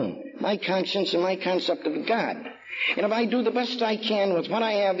my own, my conscience and my concept of God. And if I do the best I can with what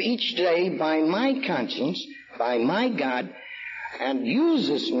I have each day by my conscience, by my God, and use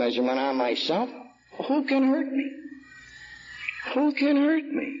this measurement on myself, who can hurt me? Who can hurt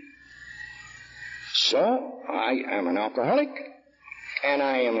me? So, I am an alcoholic, and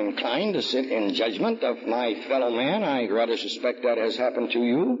I am inclined to sit in judgment of my fellow man. I rather suspect that has happened to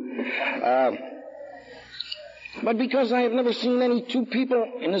you. But because I have never seen any two people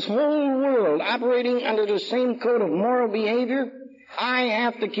in this whole world operating under the same code of moral behavior, I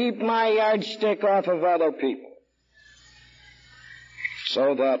have to keep my yardstick off of other people.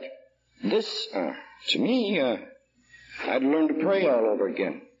 So that this, to me, I'd learn to pray all over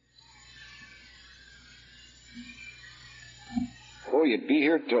again. Oh, you'd be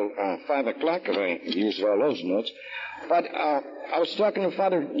here till 5 o'clock if I used all those notes. But I was talking to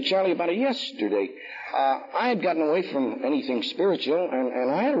Father Charlie about it yesterday. I had gotten away from anything spiritual, and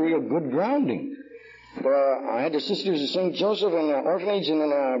I had a real good grounding. I had the Sisters of St. Joseph in the orphanage and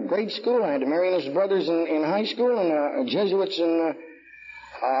in grade school. I had the Marianist brothers in high school and Jesuits in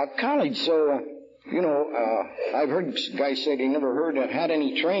college. So, I've heard guys say they never had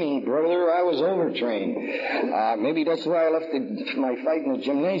any training. Brother, I was overtrained. Maybe that's why I left my fight in the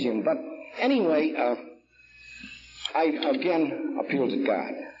gymnasium. But anyway, I again appeal to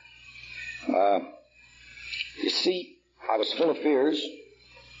God. You see, I was full of fears,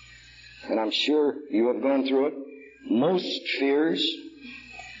 and I'm sure you have gone through it. Most fears,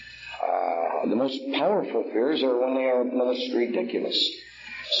 the most powerful fears are when they are most ridiculous.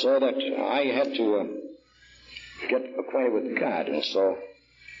 So that I had to get acquainted with God, and so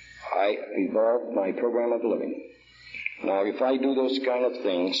I evolved my program of living. Now, if I do those kind of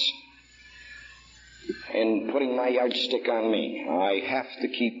things, and putting my yardstick on me, I have to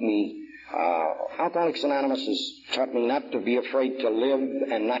keep me. Alcoholics Anonymous has taught me not to be afraid to live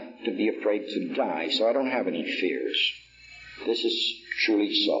and not to be afraid to die, so I don't have any fears. This is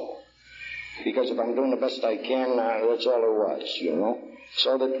truly so. Because if I'm doing the best I can, that's all there was,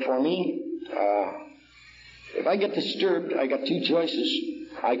 So that for me, if I get disturbed, I got two choices.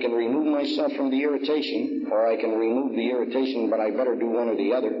 I can remove myself from the irritation, or I can remove the irritation, but I better do one or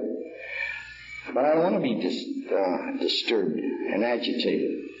the other. But I don't want to be disturbed and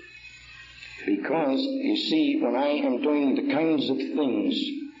agitated. Because, you see, when I am doing the kinds of things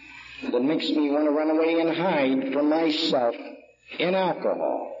that makes me want to run away and hide from myself in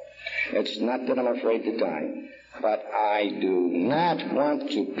alcohol, it's not that I'm afraid to die, but I do not want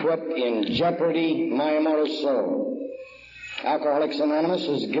to put in jeopardy my immortal soul. Alcoholics Anonymous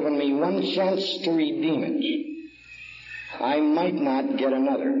has given me one chance to redeem it. I might not get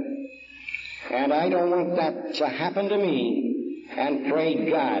another. And I don't want that to happen to me, and pray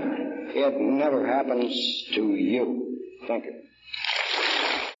God it never happens to you. Thank you.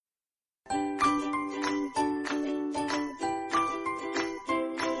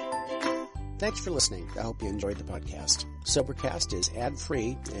 Thanks for listening. I hope you enjoyed the podcast. Sobercast is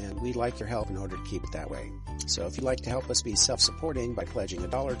ad-free, and we'd like your help in order to keep it that way. So if you'd like to help us be self-supporting by pledging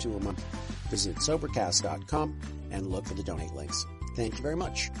 $1 or $2 a month, visit Sobercast.com and look for the donate links. Thank you very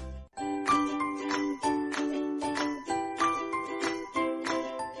much.